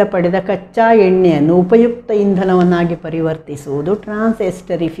ಬೀಜಗಳಿಂದ ಪಡೆದ ಕಚ್ಚಾ ಎಣ್ಣೆಯನ್ನು ಉಪಯುಕ್ತ ಇಂಧನವನ್ನಾಗಿ ಪರಿವರ್ತಿಸುವುದು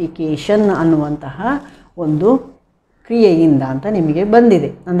ಟ್ರಾನ್ಸ್ಎಸ್ಟರಿಫಿಕೇಷನ್ ಅನ್ನುವಂತಹ ಒಂದು ಕ್ರಿಯೆಯಿಂದ ಅಂತ ನಿಮಗೆ ಬಂದಿದೆ.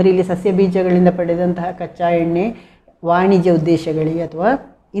 ಅಂದರೆ ಇಲ್ಲಿ ಸಸ್ಯ ಬೀಜಗಳಿಂದ ಪಡೆದಂತಹ ಕಚ್ಚಾ ಎಣ್ಣೆ ವಾಣಿಜ್ಯ ಉದ್ದೇಶಗಳಿಗೆ ಅಥವಾ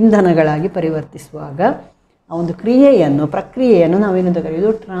ಇಂಧನಗಳಾಗಿ ಪರಿವರ್ತಿಸುವಾಗ ಆ ಒಂದು ಪ್ರಕ್ರಿಯೆಯನ್ನು ನಾವೇನಂತ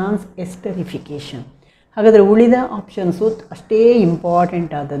ಕರೆಯೋದು? ಟ್ರಾನ್ಸ್ಎಸ್ಟರಿಫಿಕೇಷನ್. ಹಾಗಾದರೆ ಉಳಿದ ಆಪ್ಷನ್ಸು ಅಷ್ಟೇ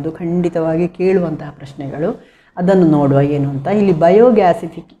ಇಂಪಾರ್ಟೆಂಟ್ ಆದದ್ದು, ಖಂಡಿತವಾಗಿ ಕೇಳುವಂತಹ ಪ್ರಶ್ನೆಗಳು. ಅದನ್ನು ನೋಡುವ ಏನು ಅಂತ. ಇಲ್ಲಿ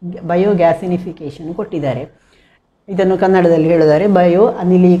ಬಯೋಗ್ಯಾಸಿನಿಫಿಕೇಷನ್ ಕೊಟ್ಟಿದ್ದಾರೆ. ಇದನ್ನು ಕನ್ನಡದಲ್ಲಿ ಹೇಳಿದರೆ ಬಯೋ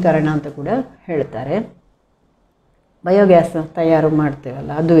ಅನಿಲೀಕರಣ ಅಂತ ಕೂಡ ಹೇಳ್ತಾರೆ. ಬಯೋಗ್ಯಾಸ್ ತಯಾರು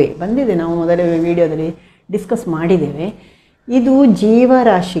ಮಾಡ್ತೇವಲ್ಲ, ಅದುವೇ ಬಂದಿದೆ. ನಾವು ಮೊದಲೇ ವಿಡಿಯೋದಲ್ಲಿ ಡಿಸ್ಕಸ್ ಮಾಡಿದ್ದೇವೆ. ಇದು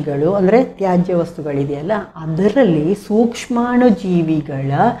ಜೀವರಾಶಿಗಳು ಅಂದರೆ ತ್ಯಾಜ್ಯ ವಸ್ತುಗಳಿದೆಯಲ್ಲ, ಅದರಲ್ಲಿ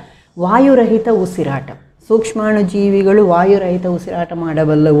ಸೂಕ್ಷ್ಮಾಣುಜೀವಿಗಳ ವಾಯುರಹಿತ ಉಸಿರಾಟ. ಸೂಕ್ಷ್ಮಾಣುಜೀವಿಗಳು ವಾಯುರಹಿತ ಉಸಿರಾಟ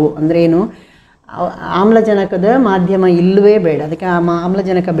ಮಾಡಬಲ್ಲವು. ಅಂದ್ರೇನು? ಆಮ್ಲಜನಕದ ಮಾಧ್ಯಮ ಇಲ್ಲವೇ ಬೇಡ, ಅದಕ್ಕೆ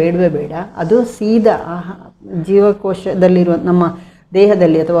ಆಮ್ಲಜನಕ ಬೇಡವೇ ಬೇಡ. ಅದು ಸೀದಾ ಜೀವಕೋಶದಲ್ಲಿರುವ ನಮ್ಮ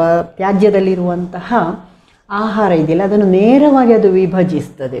ದೇಹದಲ್ಲಿ ಅಥವಾ ತ್ಯಾಜ್ಯದಲ್ಲಿರುವಂತಹ ಆಹಾರ ಇದೆಯಲ್ಲ, ಅದನ್ನು ನೇರವಾಗಿ ಅದು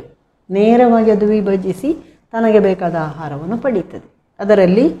ವಿಭಜಿಸ್ತದೆ. ನೇರವಾಗಿ ಅದು ವಿಭಜಿಸಿ ತನಗೆ ಬೇಕಾದ ಆಹಾರವನ್ನು ಪಡೀತದೆ.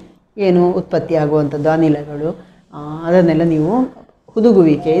 ಅದರಲ್ಲಿ ಏನು ಉತ್ಪತ್ತಿಯಾಗುವಂಥದ್ದು ಅನಿಲಗಳು, ಅದನ್ನೆಲ್ಲ ನೀವು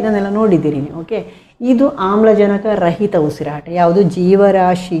ಹುದುಗುವಿಕೆ ಇದನ್ನೆಲ್ಲ ನೋಡಿದ್ದೀರಿ ನೀವು. ಓಕೆ, ಇದು ಆಮ್ಲಜನಕ ರಹಿತ ಉಸಿರಾಟ. ಯಾವುದು?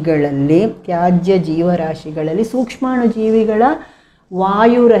 ಜೀವರಾಶಿಗಳಲ್ಲಿ, ತ್ಯಾಜ್ಯ ಜೀವರಾಶಿಗಳಲ್ಲಿ ಸೂಕ್ಷ್ಮಾಣುಜೀವಿಗಳ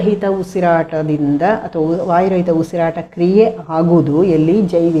ವಾಯುರಹಿತ ಉಸಿರಾಟದಿಂದ ಅಥವಾ ವಾಯುರಹಿತ ಉಸಿರಾಟ ಕ್ರಿಯೆ ಆಗುವುದು ಎಲ್ಲಿ?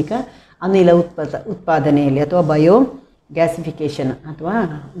 ಜೈವಿಕ ಅನಿಲ ಉತ್ಪಾದನೆಯಲ್ಲಿ ಅಥವಾ ಬಯೋಗ್ಯಾಸಿಫಿಕೇಷನ್ ಅಥವಾ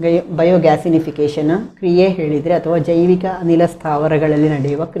ಬಯೋಗ್ಯಾಸಿನಿಫಿಕೇಷನ್ ಕ್ರಿಯೆ ಹೇಳಿದರೆ, ಅಥವಾ ಜೈವಿಕ ಅನಿಲ ಸ್ಥಾವರಗಳಲ್ಲಿ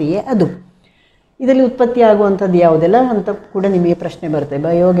ನಡೆಯುವ ಕ್ರಿಯೆ ಅದು. ಇದರಲ್ಲಿ ಉತ್ಪತ್ತಿಯಾಗುವಂಥದ್ದು ಯಾವುದೆಲ್ಲ ಅಂತ ಕೂಡ ನಿಮಗೆ ಪ್ರಶ್ನೆ ಬರುತ್ತೆ.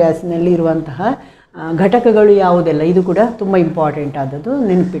 ಬಯೋಗ್ಯಾಸಿನಲ್ಲಿ ಇರುವಂತಹ ಘಟಕಗಳು ಯಾವುದೆಲ್ಲ, ಇದು ಕೂಡ ತುಂಬ ಇಂಪಾರ್ಟೆಂಟ್ ಆದದ್ದು,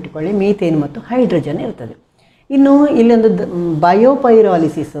 ನೆನಪಿಟ್ಕೊಳ್ಳಿ. ಮೀಥೇನ್ ಮತ್ತು ಹೈಡ್ರೋಜನ್ ಇರ್ತದೆ. ಇನ್ನು ಇಲ್ಲೊಂದು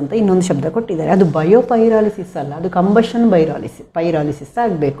ಬಯೋಪೈರಾಲಿಸಿಸ್ ಅಂತ ಇನ್ನೊಂದು ಶಬ್ದ ಕೊಟ್ಟಿದ್ದಾರೆ. ಅದು ಬಯೋಪೈರಾಲಿಸಿಸ್ ಅಲ್ಲ, ಅದು ಕಂಬಷನ್ ಪೈರಾಲಿಸಿಸ್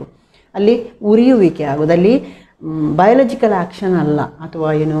ಆಗಬೇಕು. ಅಲ್ಲಿ ಉರಿಯುವಿಕೆ ಆಗೋದು, ಅಲ್ಲಿ ಬಯೋಲಜಿಕಲ್ ಆ್ಯಕ್ಷನ್ ಅಲ್ಲ, ಅಥವಾ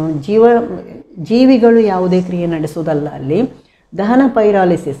ಏನು ಜೀವಿಗಳು ಯಾವುದೇ ಕ್ರಿಯೆ ನಡೆಸೋದಲ್ಲ. ಅಲ್ಲಿ ದಹನ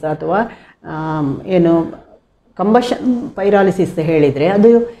ಪೈರಾಲಿಸಿಸ್ ಅಥವಾ ಏನು ಕಂಬಷನ್ ಪೈರಾಲಿಸಿಸ್ ಹೇಳಿದರೆ ಅದು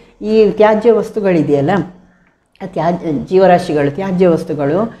ಈ ತ್ಯಾಜ್ಯ ವಸ್ತುಗಳಿದೆಯಲ್ಲ, ತ್ಯಾಜ್ಯ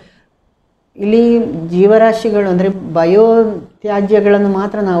ವಸ್ತುಗಳು. ಇಲ್ಲಿ ಜೀವರಾಶಿಗಳು ಅಂದರೆ ಬಯೋ ತ್ಯಾಜ್ಯಗಳನ್ನು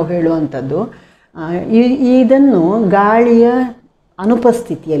ಮಾತ್ರ ನಾವು ಹೇಳುವಂಥದ್ದು. ಇದನ್ನು ಗಾಳಿಯ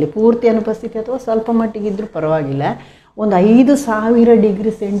ಅನುಪಸ್ಥಿತಿಯಲ್ಲಿ, ಪೂರ್ತಿ ಅನುಪಸ್ಥಿತಿ ಅಥವಾ ಸ್ವಲ್ಪ ಮಟ್ಟಿಗಿದ್ದರೂ ಪರವಾಗಿಲ್ಲ, ಒಂದು 5000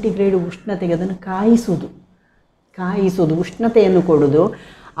 ಡಿಗ್ರಿ ಸೆಂಟಿಗ್ರೇಡ್ ಉಷ್ಣತೆಗೆ ಅದನ್ನು ಕಾಯಿಸೋದು, ಉಷ್ಣತೆಯನ್ನು ಕೊಡೋದು.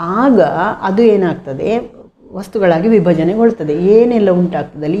 ಆಗ ಅದು ಏನಾಗ್ತದೆ? ವಸ್ತುಗಳಾಗಿ ವಿಭಜನೆಗೊಳ್ತದೆ. ಏನೆಲ್ಲ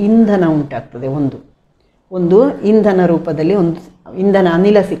ಉಂಟಾಗ್ತದೆ? ಅಲ್ಲಿ ಇಂಧನ ಉಂಟಾಗ್ತದೆ. ಒಂದು ಇಂಧನ ರೂಪದಲ್ಲಿ ಒಂದು ಇಂಧನ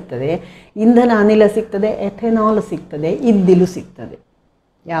ಅನಿಲ ಸಿಗ್ತದೆ. ಎಥೆನಾಲ್ ಸಿಗ್ತದೆ, ಇದ್ದಿಲು ಸಿಗ್ತದೆ.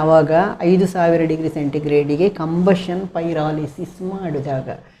 ಯಾವಾಗ 5000 ಡಿಗ್ರಿ ಸೆಂಟಿಗ್ರೇಡಿಗೆ ಕಂಬಷನ್ ಪೈರಾಲಿಸಿಸ್ ಮಾಡಿದಾಗ.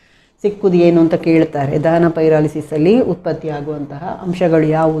 ಸಿಕ್ಕುದು ಏನು ಅಂತ ಕೇಳ್ತಾರೆ. ದಹನ ಪೈರಾಲಿಸಿಸಲ್ಲಿ ಉತ್ಪತ್ತಿಯಾಗುವಂತಹ ಅಂಶಗಳು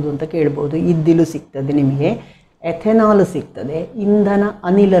ಯಾವುದು ಅಂತ ಕೇಳ್ಬೋದು. ಇದ್ದಿಲು ಸಿಗ್ತದೆ ನಿಮಗೆ, ಎಥೆನಾಲ್ ಸಿಗ್ತದೆ, ಇಂಧನ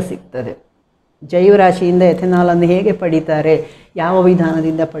ಅನಿಲ ಸಿಗ್ತದೆ. ಜೈವರಾಶಿಯಿಂದ ಎಥೆನಾಲನ್ನು ಹೇಗೆ ಪಡಿತಾರೆ, ಯಾವ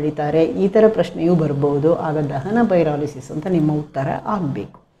ವಿಧಾನದಿಂದ ಪಡಿತಾರೆ, ಈ ಥರ ಪ್ರಶ್ನೆಯೂ ಬರ್ಬೋದು. ಆಗ ದಹನ ಪೈರಾಲಿಸಿಸ್ ಅಂತ ನಿಮ್ಮ ಉತ್ತರ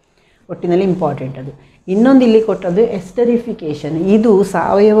ಆಗಬೇಕು. ಒಟ್ಟಿನಲ್ಲಿ ಇಂಪಾರ್ಟೆಂಟ್ ಅದು. ಇನ್ನೊಂದು ಇಲ್ಲಿ ಕೊಟ್ಟದ್ದು ಎಸ್ಟರಿಫಿಕೇಷನ್. ಇದು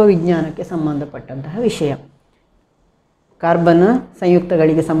ಸಾವಯವ ವಿಜ್ಞಾನಕ್ಕೆ ಸಂಬಂಧಪಟ್ಟಂತಹ ವಿಷಯ, ಕಾರ್ಬನ್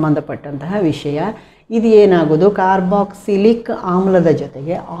ಸಂಯುಕ್ತಗಳಿಗೆ ಸಂಬಂಧಪಟ್ಟಂತಹ ವಿಷಯ. ಇದು ಏನಾಗೋದು, ಕಾರ್ಬಾಕ್ಸಿಲಿಕ್ ಆಮ್ಲದ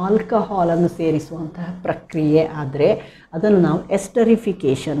ಜೊತೆಗೆ ಆಲ್ಕಹಾಲನ್ನು ಸೇರಿಸುವಂತಹ ಪ್ರಕ್ರಿಯೆ ಆದರೆ ಅದನ್ನು ನಾವು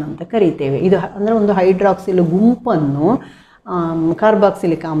ಎಸ್ಟರಿಫಿಕೇಷನ್ ಅಂತ ಕರಿತೇವೆ. ಇದು ಅಂದರೆ ಒಂದು ಹೈಡ್ರಾಕ್ಸಿಲ್ ಗುಂಪನ್ನು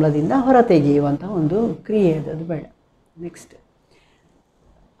ಕಾರ್ಬಾಕ್ಸಿಲಿಕ್ ಆಮ್ಲದಿಂದ ಹೊರತೆಗೆಯುವಂಥ ಒಂದು ಕ್ರಿಯೆ ಅದು ಬೇಡ. ನೆಕ್ಸ್ಟ್,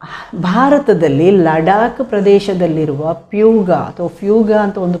 ಭಾರತದಲ್ಲಿ ಲಡಾಖ್ ಪ್ರದೇಶದಲ್ಲಿರುವ ಫ್ಯೂಗಾ ಅಥವಾ ಫ್ಯೂಗಾ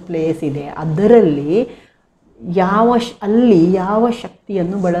ಅಂತ ಒಂದು ಪ್ಲೇಸ್ ಇದೆ. ಅದರಲ್ಲಿ ಅಲ್ಲಿ ಯಾವ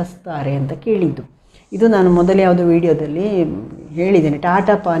ಶಕ್ತಿಯನ್ನು ಬಳಸ್ತಾರೆ ಅಂತ ಕೇಳಿದ್ದು. ಇದು ನಾನು ಮೊದಲೇ ಯಾವುದೋ ವಿಡಿಯೋದಲ್ಲಿ ಹೇಳಿದ್ದೇನೆ.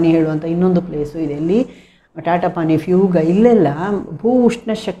 ಟಾಟಾ ಪಾನಿ ಹೇಳುವಂಥ ಇನ್ನೊಂದು ಪ್ಲೇಸು ಇದೆ. ಇಲ್ಲಿ ಟಾಟಾ ಪಾನಿ, ಫ್ಯೂಗಾ, ಇಲ್ಲೆಲ್ಲ ಭೂ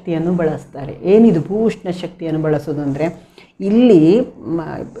ಉಷ್ಣ ಶಕ್ತಿಯನ್ನು ಬಳಸ್ತಾರೆ. ಏನಿದು ಭೂ ಉಷ್ಣ ಶಕ್ತಿಯನ್ನು ಬಳಸೋದು ಅಂದರೆ, ಇಲ್ಲಿ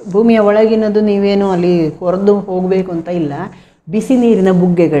ಭೂಮಿಯ ಒಳಗಿನದು ನೀವೇನು ಅಲ್ಲಿ ಕೊರೆದು ಹೋಗಬೇಕು ಅಂತ ಇಲ್ಲ. ಬಿಸಿ ನೀರಿನ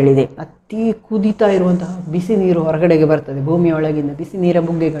ಬುಗ್ಗೆಗಳಿದೆ. ಅತಿ ಕುದಿತಾ ಇರುವಂತಹ ಬಿಸಿ ನೀರು ಹೊರಗಡೆಗೆ ಬರ್ತದೆ. ಭೂಮಿಯ ಒಳಗಿನ ಬಿಸಿ ನೀರ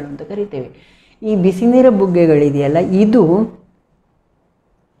ಬುಗ್ಗೆಗಳು ಅಂತ ಕರಿತೇವೆ. ಈ ಬಿಸಿ ನೀರ ಬುಗ್ಗೆಗಳಿದೆಯಲ್ಲ, ಇದು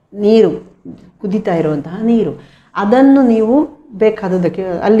ನೀರು ಕುದಿತಾ ಇರುವಂತಹ ನೀರು. ಅದನ್ನು ನೀವು ಬೇಕಾದದಕ್ಕೆ,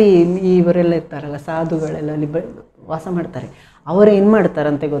 ಅಲ್ಲಿ ಇವರೆಲ್ಲ ಇರ್ತಾರಲ್ಲ ಸಾಧುಗಳೆಲ್ಲ ಅಲ್ಲಿ ವಾಸ ಮಾಡ್ತಾರೆ. ಅವರು ಏನು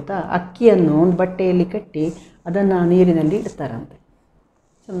ಮಾಡ್ತಾರಂತೆ ಗೊತ್ತಾ, ಅಕ್ಕಿಯನ್ನು ಒಂದು ಬಟ್ಟೆಯಲ್ಲಿ ಕಟ್ಟಿ ಅದನ್ನು ಆ ನೀರಿನಲ್ಲಿ ಇಡ್ತಾರಂತೆ.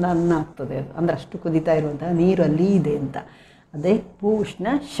 ಚಂದ ಅನ್ನ ಆಗ್ತದೆ ಅದು, ಅಂದರೆ ಅಷ್ಟು ಕುದಿತಾ ಇರುವಂತಹ ನೀರು ಅಲ್ಲಿ ಇದೆ ಅಂತ. ಅದೇ ಭೂ ಉಷ್ಣ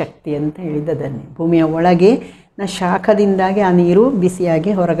ಶಕ್ತಿ ಅಂತ ಹೇಳಿದ್ದದನ್ನೇ. ಭೂಮಿಯ ಒಳಗಿನ ಶಾಖದಿಂದಾಗಿ ಆ ನೀರು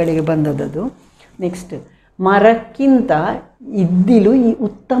ಬಿಸಿಯಾಗಿ ಹೊರಗಡೆಗೆ ಬಂದದ್ದು. ನೆಕ್ಸ್ಟ್, ಮರಕ್ಕಿಂತ ಇದ್ದಿಲು ಈ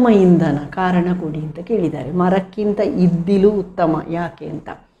ಉತ್ತಮ ಇಂಧನ, ಕಾರಣ ಕೊಡಿ ಅಂತ ಕೇಳಿದ್ದಾರೆ. ಮರಕ್ಕಿಂತ ಇದ್ದಿಲು ಉತ್ತಮ ಯಾಕೆ ಅಂತ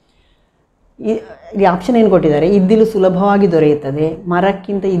ಇಲ್ಲಿ ಆಪ್ಷನ್ ಏನು ಕೊಟ್ಟಿದ್ದಾರೆ. ಇದ್ದಿಲು ಸುಲಭವಾಗಿ ದೊರೆಯುತ್ತದೆ,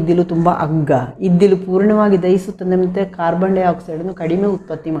 ಮರಕ್ಕಿಂತ ಇದ್ದಿಲು ತುಂಬ ಅಗ್ಗ, ಇದ್ದಿಲು ಪೂರ್ಣವಾಗಿ ದಹಿಸುತ್ತದೆ ಮತ್ತು ಕಾರ್ಬನ್ ಡೈಆಕ್ಸೈಡನ್ನು ಕಡಿಮೆ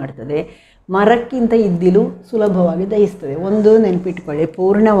ಉತ್ಪತ್ತಿ ಮಾಡ್ತದೆ, ಮರಕ್ಕಿಂತ ಇದ್ದಿಲು ಸುಲಭವಾಗಿ ದಹಿಸ್ತದೆ. ಒಂದು ನೆನಪಿಟ್ಕೊಳ್ಳಿ,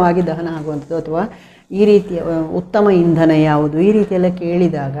 ಪೂರ್ಣವಾಗಿ ದಹನ ಆಗುವಂಥದ್ದು ಅಥವಾ ಈ ರೀತಿಯ ಉತ್ತಮ ಇಂಧನ ಯಾವುದು, ಈ ರೀತಿಯೆಲ್ಲ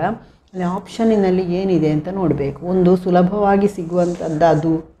ಕೇಳಿದಾಗ ಅಲ್ಲಿ ಆಪ್ಷನ್ನಿನಲ್ಲಿ ಏನಿದೆ ಅಂತ ನೋಡಬೇಕು. ಒಂದು ಸುಲಭವಾಗಿ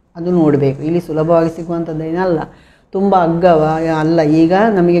ಸಿಗುವಂಥದ್ದು ಅದು ನೋಡಬೇಕು. ಇಲ್ಲಿ ಸುಲಭವಾಗಿ ಸಿಗುವಂಥದ್ದು ಏನಲ್ಲ, ತುಂಬ ಅಗ್ಗವ ಅಲ್ಲ. ಈಗ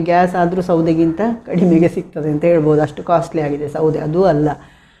ನಮಗೆ ಗ್ಯಾಸ್ ಆದರೂ ಸೌದೆಗಿಂತ ಕಡಿಮೆಗೆ ಸಿಗ್ತದೆ ಅಂತ ಹೇಳ್ಬೋದು, ಅಷ್ಟು ಕಾಸ್ಟ್ಲಿ ಆಗಿದೆ ಸೌದೆ, ಅದು ಅಲ್ಲ.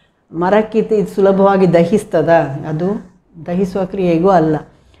 ಮರಕ್ಕಿಂತ ಇದು ಸುಲಭವಾಗಿ ದಹಿಸ್ತದ, ಅದು ದಹಿಸುವ ಕ್ರಿಯೆಗೂ ಅಲ್ಲ.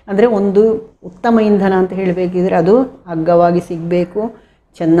 ಅಂದರೆ ಒಂದು ಉತ್ತಮ ಇಂಧನ ಅಂತ ಹೇಳಬೇಕಿದ್ರೆ ಅದು ಅಗ್ಗವಾಗಿ ಸಿಗಬೇಕು,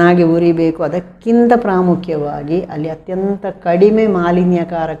 ಚೆನ್ನಾಗಿ ಉರಿಬೇಕು. ಅದಕ್ಕಿಂತ ಪ್ರಾಮುಖ್ಯವಾಗಿ ಅಲ್ಲಿ ಅತ್ಯಂತ ಕಡಿಮೆ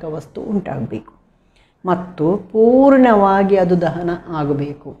ಮಾಲಿನ್ಯಕಾರಕ ವಸ್ತು ಉಂಟಾಗಬೇಕು ಮತ್ತು ಪೂರ್ಣವಾಗಿ ಅದು ದಹನ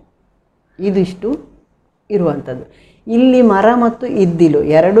ಆಗಬೇಕು. ಇದಿಷ್ಟು ಇರುವಂಥದ್ದು. ಇಲ್ಲಿ ಮರ ಮತ್ತು ಇದ್ದಿಲು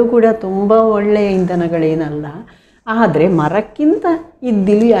ಎರಡೂ ಕೂಡ ತುಂಬ ಒಳ್ಳೆಯ ಇಂಧನಗಳೇನಲ್ಲ. ಆದರೆ ಮರಕ್ಕಿಂತ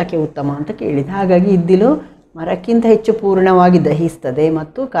ಇದ್ದಿಲು ಯಾಕೆ ಉತ್ತಮ ಅಂತ ಕೇಳಿದೆ. ಹಾಗಾಗಿ ಇದ್ದಿಲು ಮರಕ್ಕಿಂತ ಹೆಚ್ಚು ಪೂರ್ಣವಾಗಿ ದಹಿಸ್ತದೆ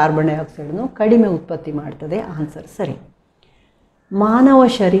ಮತ್ತು ಕಾರ್ಬನ್ ಡೈಆಕ್ಸೈಡನ್ನು ಕಡಿಮೆ ಉತ್ಪತ್ತಿ ಮಾಡ್ತದೆ. ಆನ್ಸರ್ ಸರಿ. ಮಾನವ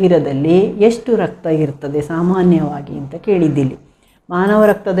ಶರೀರದಲ್ಲಿ ಎಷ್ಟು ರಕ್ತ ಇರ್ತದೆ ಸಾಮಾನ್ಯವಾಗಿ ಅಂತ ಕೇಳಿದ್ದಿಲ್ಲಿ. ಮಾನವ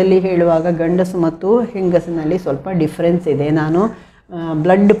ರಕ್ತದಲ್ಲಿ ಹೇಳುವಾಗ ಗಂಡಸು ಮತ್ತು ಹೆಂಗಸಿನಲ್ಲಿ ಸ್ವಲ್ಪ ಡಿಫ್ರೆನ್ಸ್ ಇದೆ. ನಾನು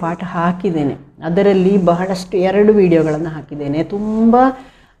ಬ್ಲಡ್ ಪಾಠ ಹಾಕಿದ್ದೇನೆ, ಅದರಲ್ಲಿ ಬಹಳಷ್ಟು 2 ವಿಡಿಯೋಗಳನ್ನು ಹಾಕಿದ್ದೇನೆ. ತುಂಬ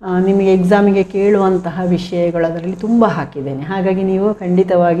ನಿಮಗೆ ಎಕ್ಸಾಮಿಗೆ ಕೇಳುವಂತಹ ವಿಷಯಗಳು ಅದರಲ್ಲಿ ತುಂಬ ಹಾಕಿದ್ದೇನೆ. ಹಾಗಾಗಿ ನೀವು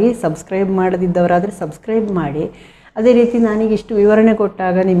ಖಂಡಿತವಾಗಿ ಸಬ್ಸ್ಕ್ರೈಬ್ ಮಾಡದಿದ್ದವರಾದರೆ ಸಬ್ಸ್ಕ್ರೈಬ್ ಮಾಡಿ. ಅದೇ ರೀತಿ ನಾನೀಗ ಇಷ್ಟು ವಿವರಣೆ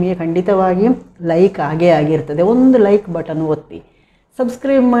ಕೊಟ್ಟಾಗ ನಿಮಗೆ ಖಂಡಿತವಾಗಿ ಲೈಕ್ ಆಗೇ ಆಗಿರ್ತದೆ. ಒಂದು ಲೈಕ್ ಬಟನ್ ಒತ್ತಿ.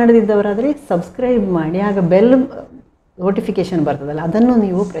 ಸಬ್ಸ್ಕ್ರೈಬ್ ಮಾಡದಿದ್ದವರಾದರೆ ಸಬ್ಸ್ಕ್ರೈಬ್ ಮಾಡಿ. ಆಗ ಬೆಲ್ ನೋಟಿಫಿಕೇಷನ್ ಬರ್ತದಲ್ಲ, ಅದನ್ನು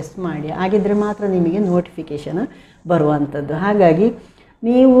ನೀವು ಪ್ರೆಸ್ ಮಾಡಿ. ಆಗಿದ್ದರೆ ಮಾತ್ರ ನಿಮಗೆ ನೋಟಿಫಿಕೇಷನ್ ಬರುವಂಥದ್ದು. ಹಾಗಾಗಿ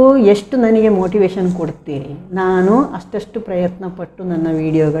ನೀವು ಎಷ್ಟು ನನಗೆ ಮೋಟಿವೇಶನ್ ಕೊಡ್ತೀರಿ, ನಾನು ಅಷ್ಟಷ್ಟು ಪ್ರಯತ್ನಪಟ್ಟು ನನ್ನ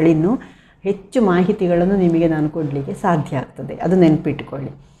ವಿಡಿಯೋಗಳಿನ್ನೂ ಹೆಚ್ಚು ಮಾಹಿತಿಗಳನ್ನು ನಿಮಗೆ ನಾನು ಕೊಡಲಿಕ್ಕೆ ಸಾಧ್ಯ ಆಗ್ತದೆ. ಅದು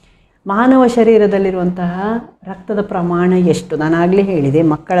ನೆನಪಿಟ್ಟುಕೊಳ್ಳಿ. ಮಾನವ ಶರೀರದಲ್ಲಿರುವಂತಹ ರಕ್ತದ ಪ್ರಮಾಣ ಎಷ್ಟು, ನಾನು ಆಗಲೇ ಹೇಳಿದೆ.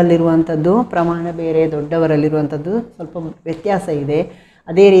 ಮಕ್ಕಳಲ್ಲಿರುವಂಥದ್ದು ಪ್ರಮಾಣ ಬೇರೆ, ದೊಡ್ಡವರಲ್ಲಿರುವಂಥದ್ದು ಸ್ವಲ್ಪ ವ್ಯತ್ಯಾಸ ಇದೆ.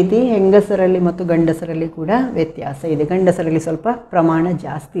 ಅದೇ ರೀತಿ ಹೆಂಗಸರಲ್ಲಿ ಮತ್ತು ಗಂಡಸರಲ್ಲಿ ಕೂಡ ವ್ಯತ್ಯಾಸ ಇದೆ. ಗಂಡಸರಲ್ಲಿ ಸ್ವಲ್ಪ ಪ್ರಮಾಣ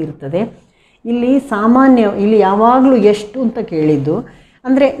ಜಾಸ್ತಿ ಇರ್ತದೆ. ಇಲ್ಲಿ ಯಾವಾಗಲೂ ಎಷ್ಟು ಅಂತ ಕೇಳಿದ್ದು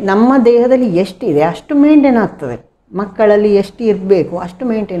ಅಂದರೆ ನಮ್ಮ ದೇಹದಲ್ಲಿ ಎಷ್ಟಿದೆ ಅಷ್ಟು ಮೇಂಟೈನ್ ಆಗ್ತದೆ. ಮಕ್ಕಳಲ್ಲಿ ಎಷ್ಟು ಇರಬೇಕು ಅಷ್ಟು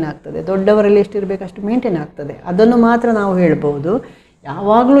ಮೇಂಟೈನ್ ಆಗ್ತದೆ, ದೊಡ್ಡವರಲ್ಲಿ ಎಷ್ಟು ಇರಬೇಕು ಅಷ್ಟು ಮೇಂಟೈನ್ ಆಗ್ತದೆ. ಅದನ್ನು ಮಾತ್ರ ನಾವು ಹೇಳ್ಬೋದು.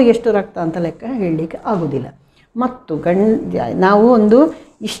 ಯಾವಾಗಲೂ ಎಷ್ಟು ರಕ್ತ ಅಂತ ಲೆಕ್ಕ ಹೇಳಲಿಕ್ಕೆ ಆಗೋದಿಲ್ಲ. ಮತ್ತು ನಾವು ಒಂದು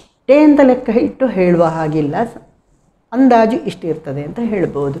ಇಷ್ಟೇ ಅಂತ ಲೆಕ್ಕ ಇಟ್ಟು ಹೇಳುವ ಹಾಗಿಲ್ಲ, ಅಂದಾಜು ಇಷ್ಟಿರ್ತದೆ ಅಂತ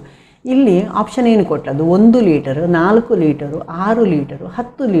ಹೇಳ್ಬೋದು. ಇಲ್ಲಿ ಆಪ್ಷನ್ ಏನು ಕೊಟ್ಟದ್ದು 1 ಲೀಟರು, 4 ಲೀಟರು, 6 ಲೀಟರು,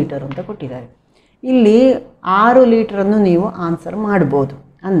 10 ಲೀಟರು ಅಂತ ಕೊಟ್ಟಿದ್ದಾರೆ. ಇಲ್ಲಿ 6 ಲೀಟ್ರನ್ನು ನೀವು ಆನ್ಸರ್ ಮಾಡ್ಬೋದು.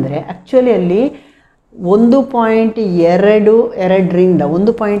 ಅಂದರೆ ಆ್ಯಕ್ಚುಲಿ ಅಲ್ಲಿ 1.22ರಿಂದ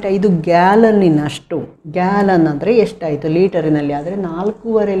 1.5 ಗ್ಯಾಲನ್ನಿನಷ್ಟು, ಗ್ಯಾಲನ್ ಅಂದರೆ ಎಷ್ಟಾಯಿತು ಲೀಟರಿನಲ್ಲಿ ಆದರೆ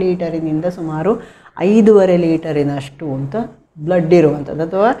 4.5 ಲೀಟರಿನಿಂದ ಸುಮಾರು 5.5 ಲೀಟರಿನಷ್ಟು ಅಂತ ಬ್ಲಡ್ ಇರುವಂಥದ್ದು,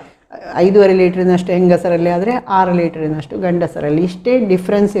 ಅಥವಾ 5.5 ಲೀಟರಿನಷ್ಟು ಹೆಂಗಸರಲ್ಲಿ ಆದರೆ 6 ಲೀಟರಿನಷ್ಟು ಗಂಡಸರಲ್ಲಿ, ಇಷ್ಟೇ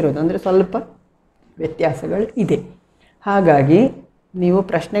ಡಿಫ್ರೆನ್ಸ್ ಇರೋದು. ಅಂದರೆ ಸ್ವಲ್ಪ ವ್ಯತ್ಯಾಸಗಳು ಇದೆ. ಹಾಗಾಗಿ ನೀವು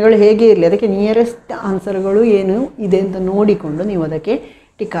ಪ್ರಶ್ನೆಗಳು ಹೇಗೆ ಇರಲಿ ಅದಕ್ಕೆ ನಿಯರೆಸ್ಟ್ ಆನ್ಸರ್ಗಳು ಏನು ಇದೆ ಅಂತ ನೋಡಿಕೊಂಡು ನೀವು ಅದಕ್ಕೆ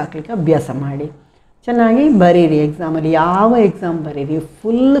ಟಿಕ್ ಹಾಕ್ಲಿಕ್ಕೆ ಅಭ್ಯಾಸ ಮಾಡಿ. ಚೆನ್ನಾಗಿ ಬರೀರಿ. ಎಕ್ಸಾಮಲ್ಲಿ ಯಾವ ಎಕ್ಸಾಮ್ ಬರೀರಿ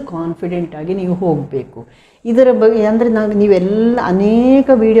ಫುಲ್ ಕಾನ್ಫಿಡೆಂಟಾಗಿ ನೀವು ಹೋಗಬೇಕು. ಇದರ ಬಗ್ಗೆ ಅಂದರೆ ನೀವೆಲ್ಲ ಅನೇಕ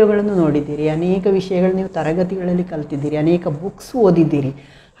ವಿಡಿಯೋಗಳನ್ನು ನೋಡಿದ್ದೀರಿ, ಅನೇಕ ವಿಷಯಗಳು ನೀವು ತರಗತಿಗಳಲ್ಲಿ ಕಲ್ತಿದ್ದೀರಿ, ಅನೇಕ ಬುಕ್ಸ್ ಓದಿದ್ದೀರಿ.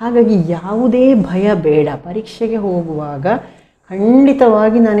 ಹಾಗಾಗಿ ಯಾವುದೇ ಭಯ ಬೇಡ. ಪರೀಕ್ಷೆಗೆ ಹೋಗುವಾಗ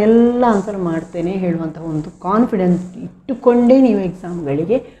ಖಂಡಿತವಾಗಿ ನಾನೆಲ್ಲ ಆನ್ಸರ್ ಮಾಡ್ತೇನೆ ಹೇಳುವಂಥ ಒಂದು ಕಾನ್ಫಿಡೆನ್ಸ್ ಇಟ್ಟುಕೊಂಡೇ ನೀವು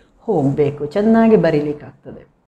ಎಕ್ಸಾಮ್ಗಳಿಗೆ ಹೋಗಬೇಕು. ಚೆನ್ನಾಗಿ ಬರೀಲಿಕ್ಕಾಗ್ತದೆ.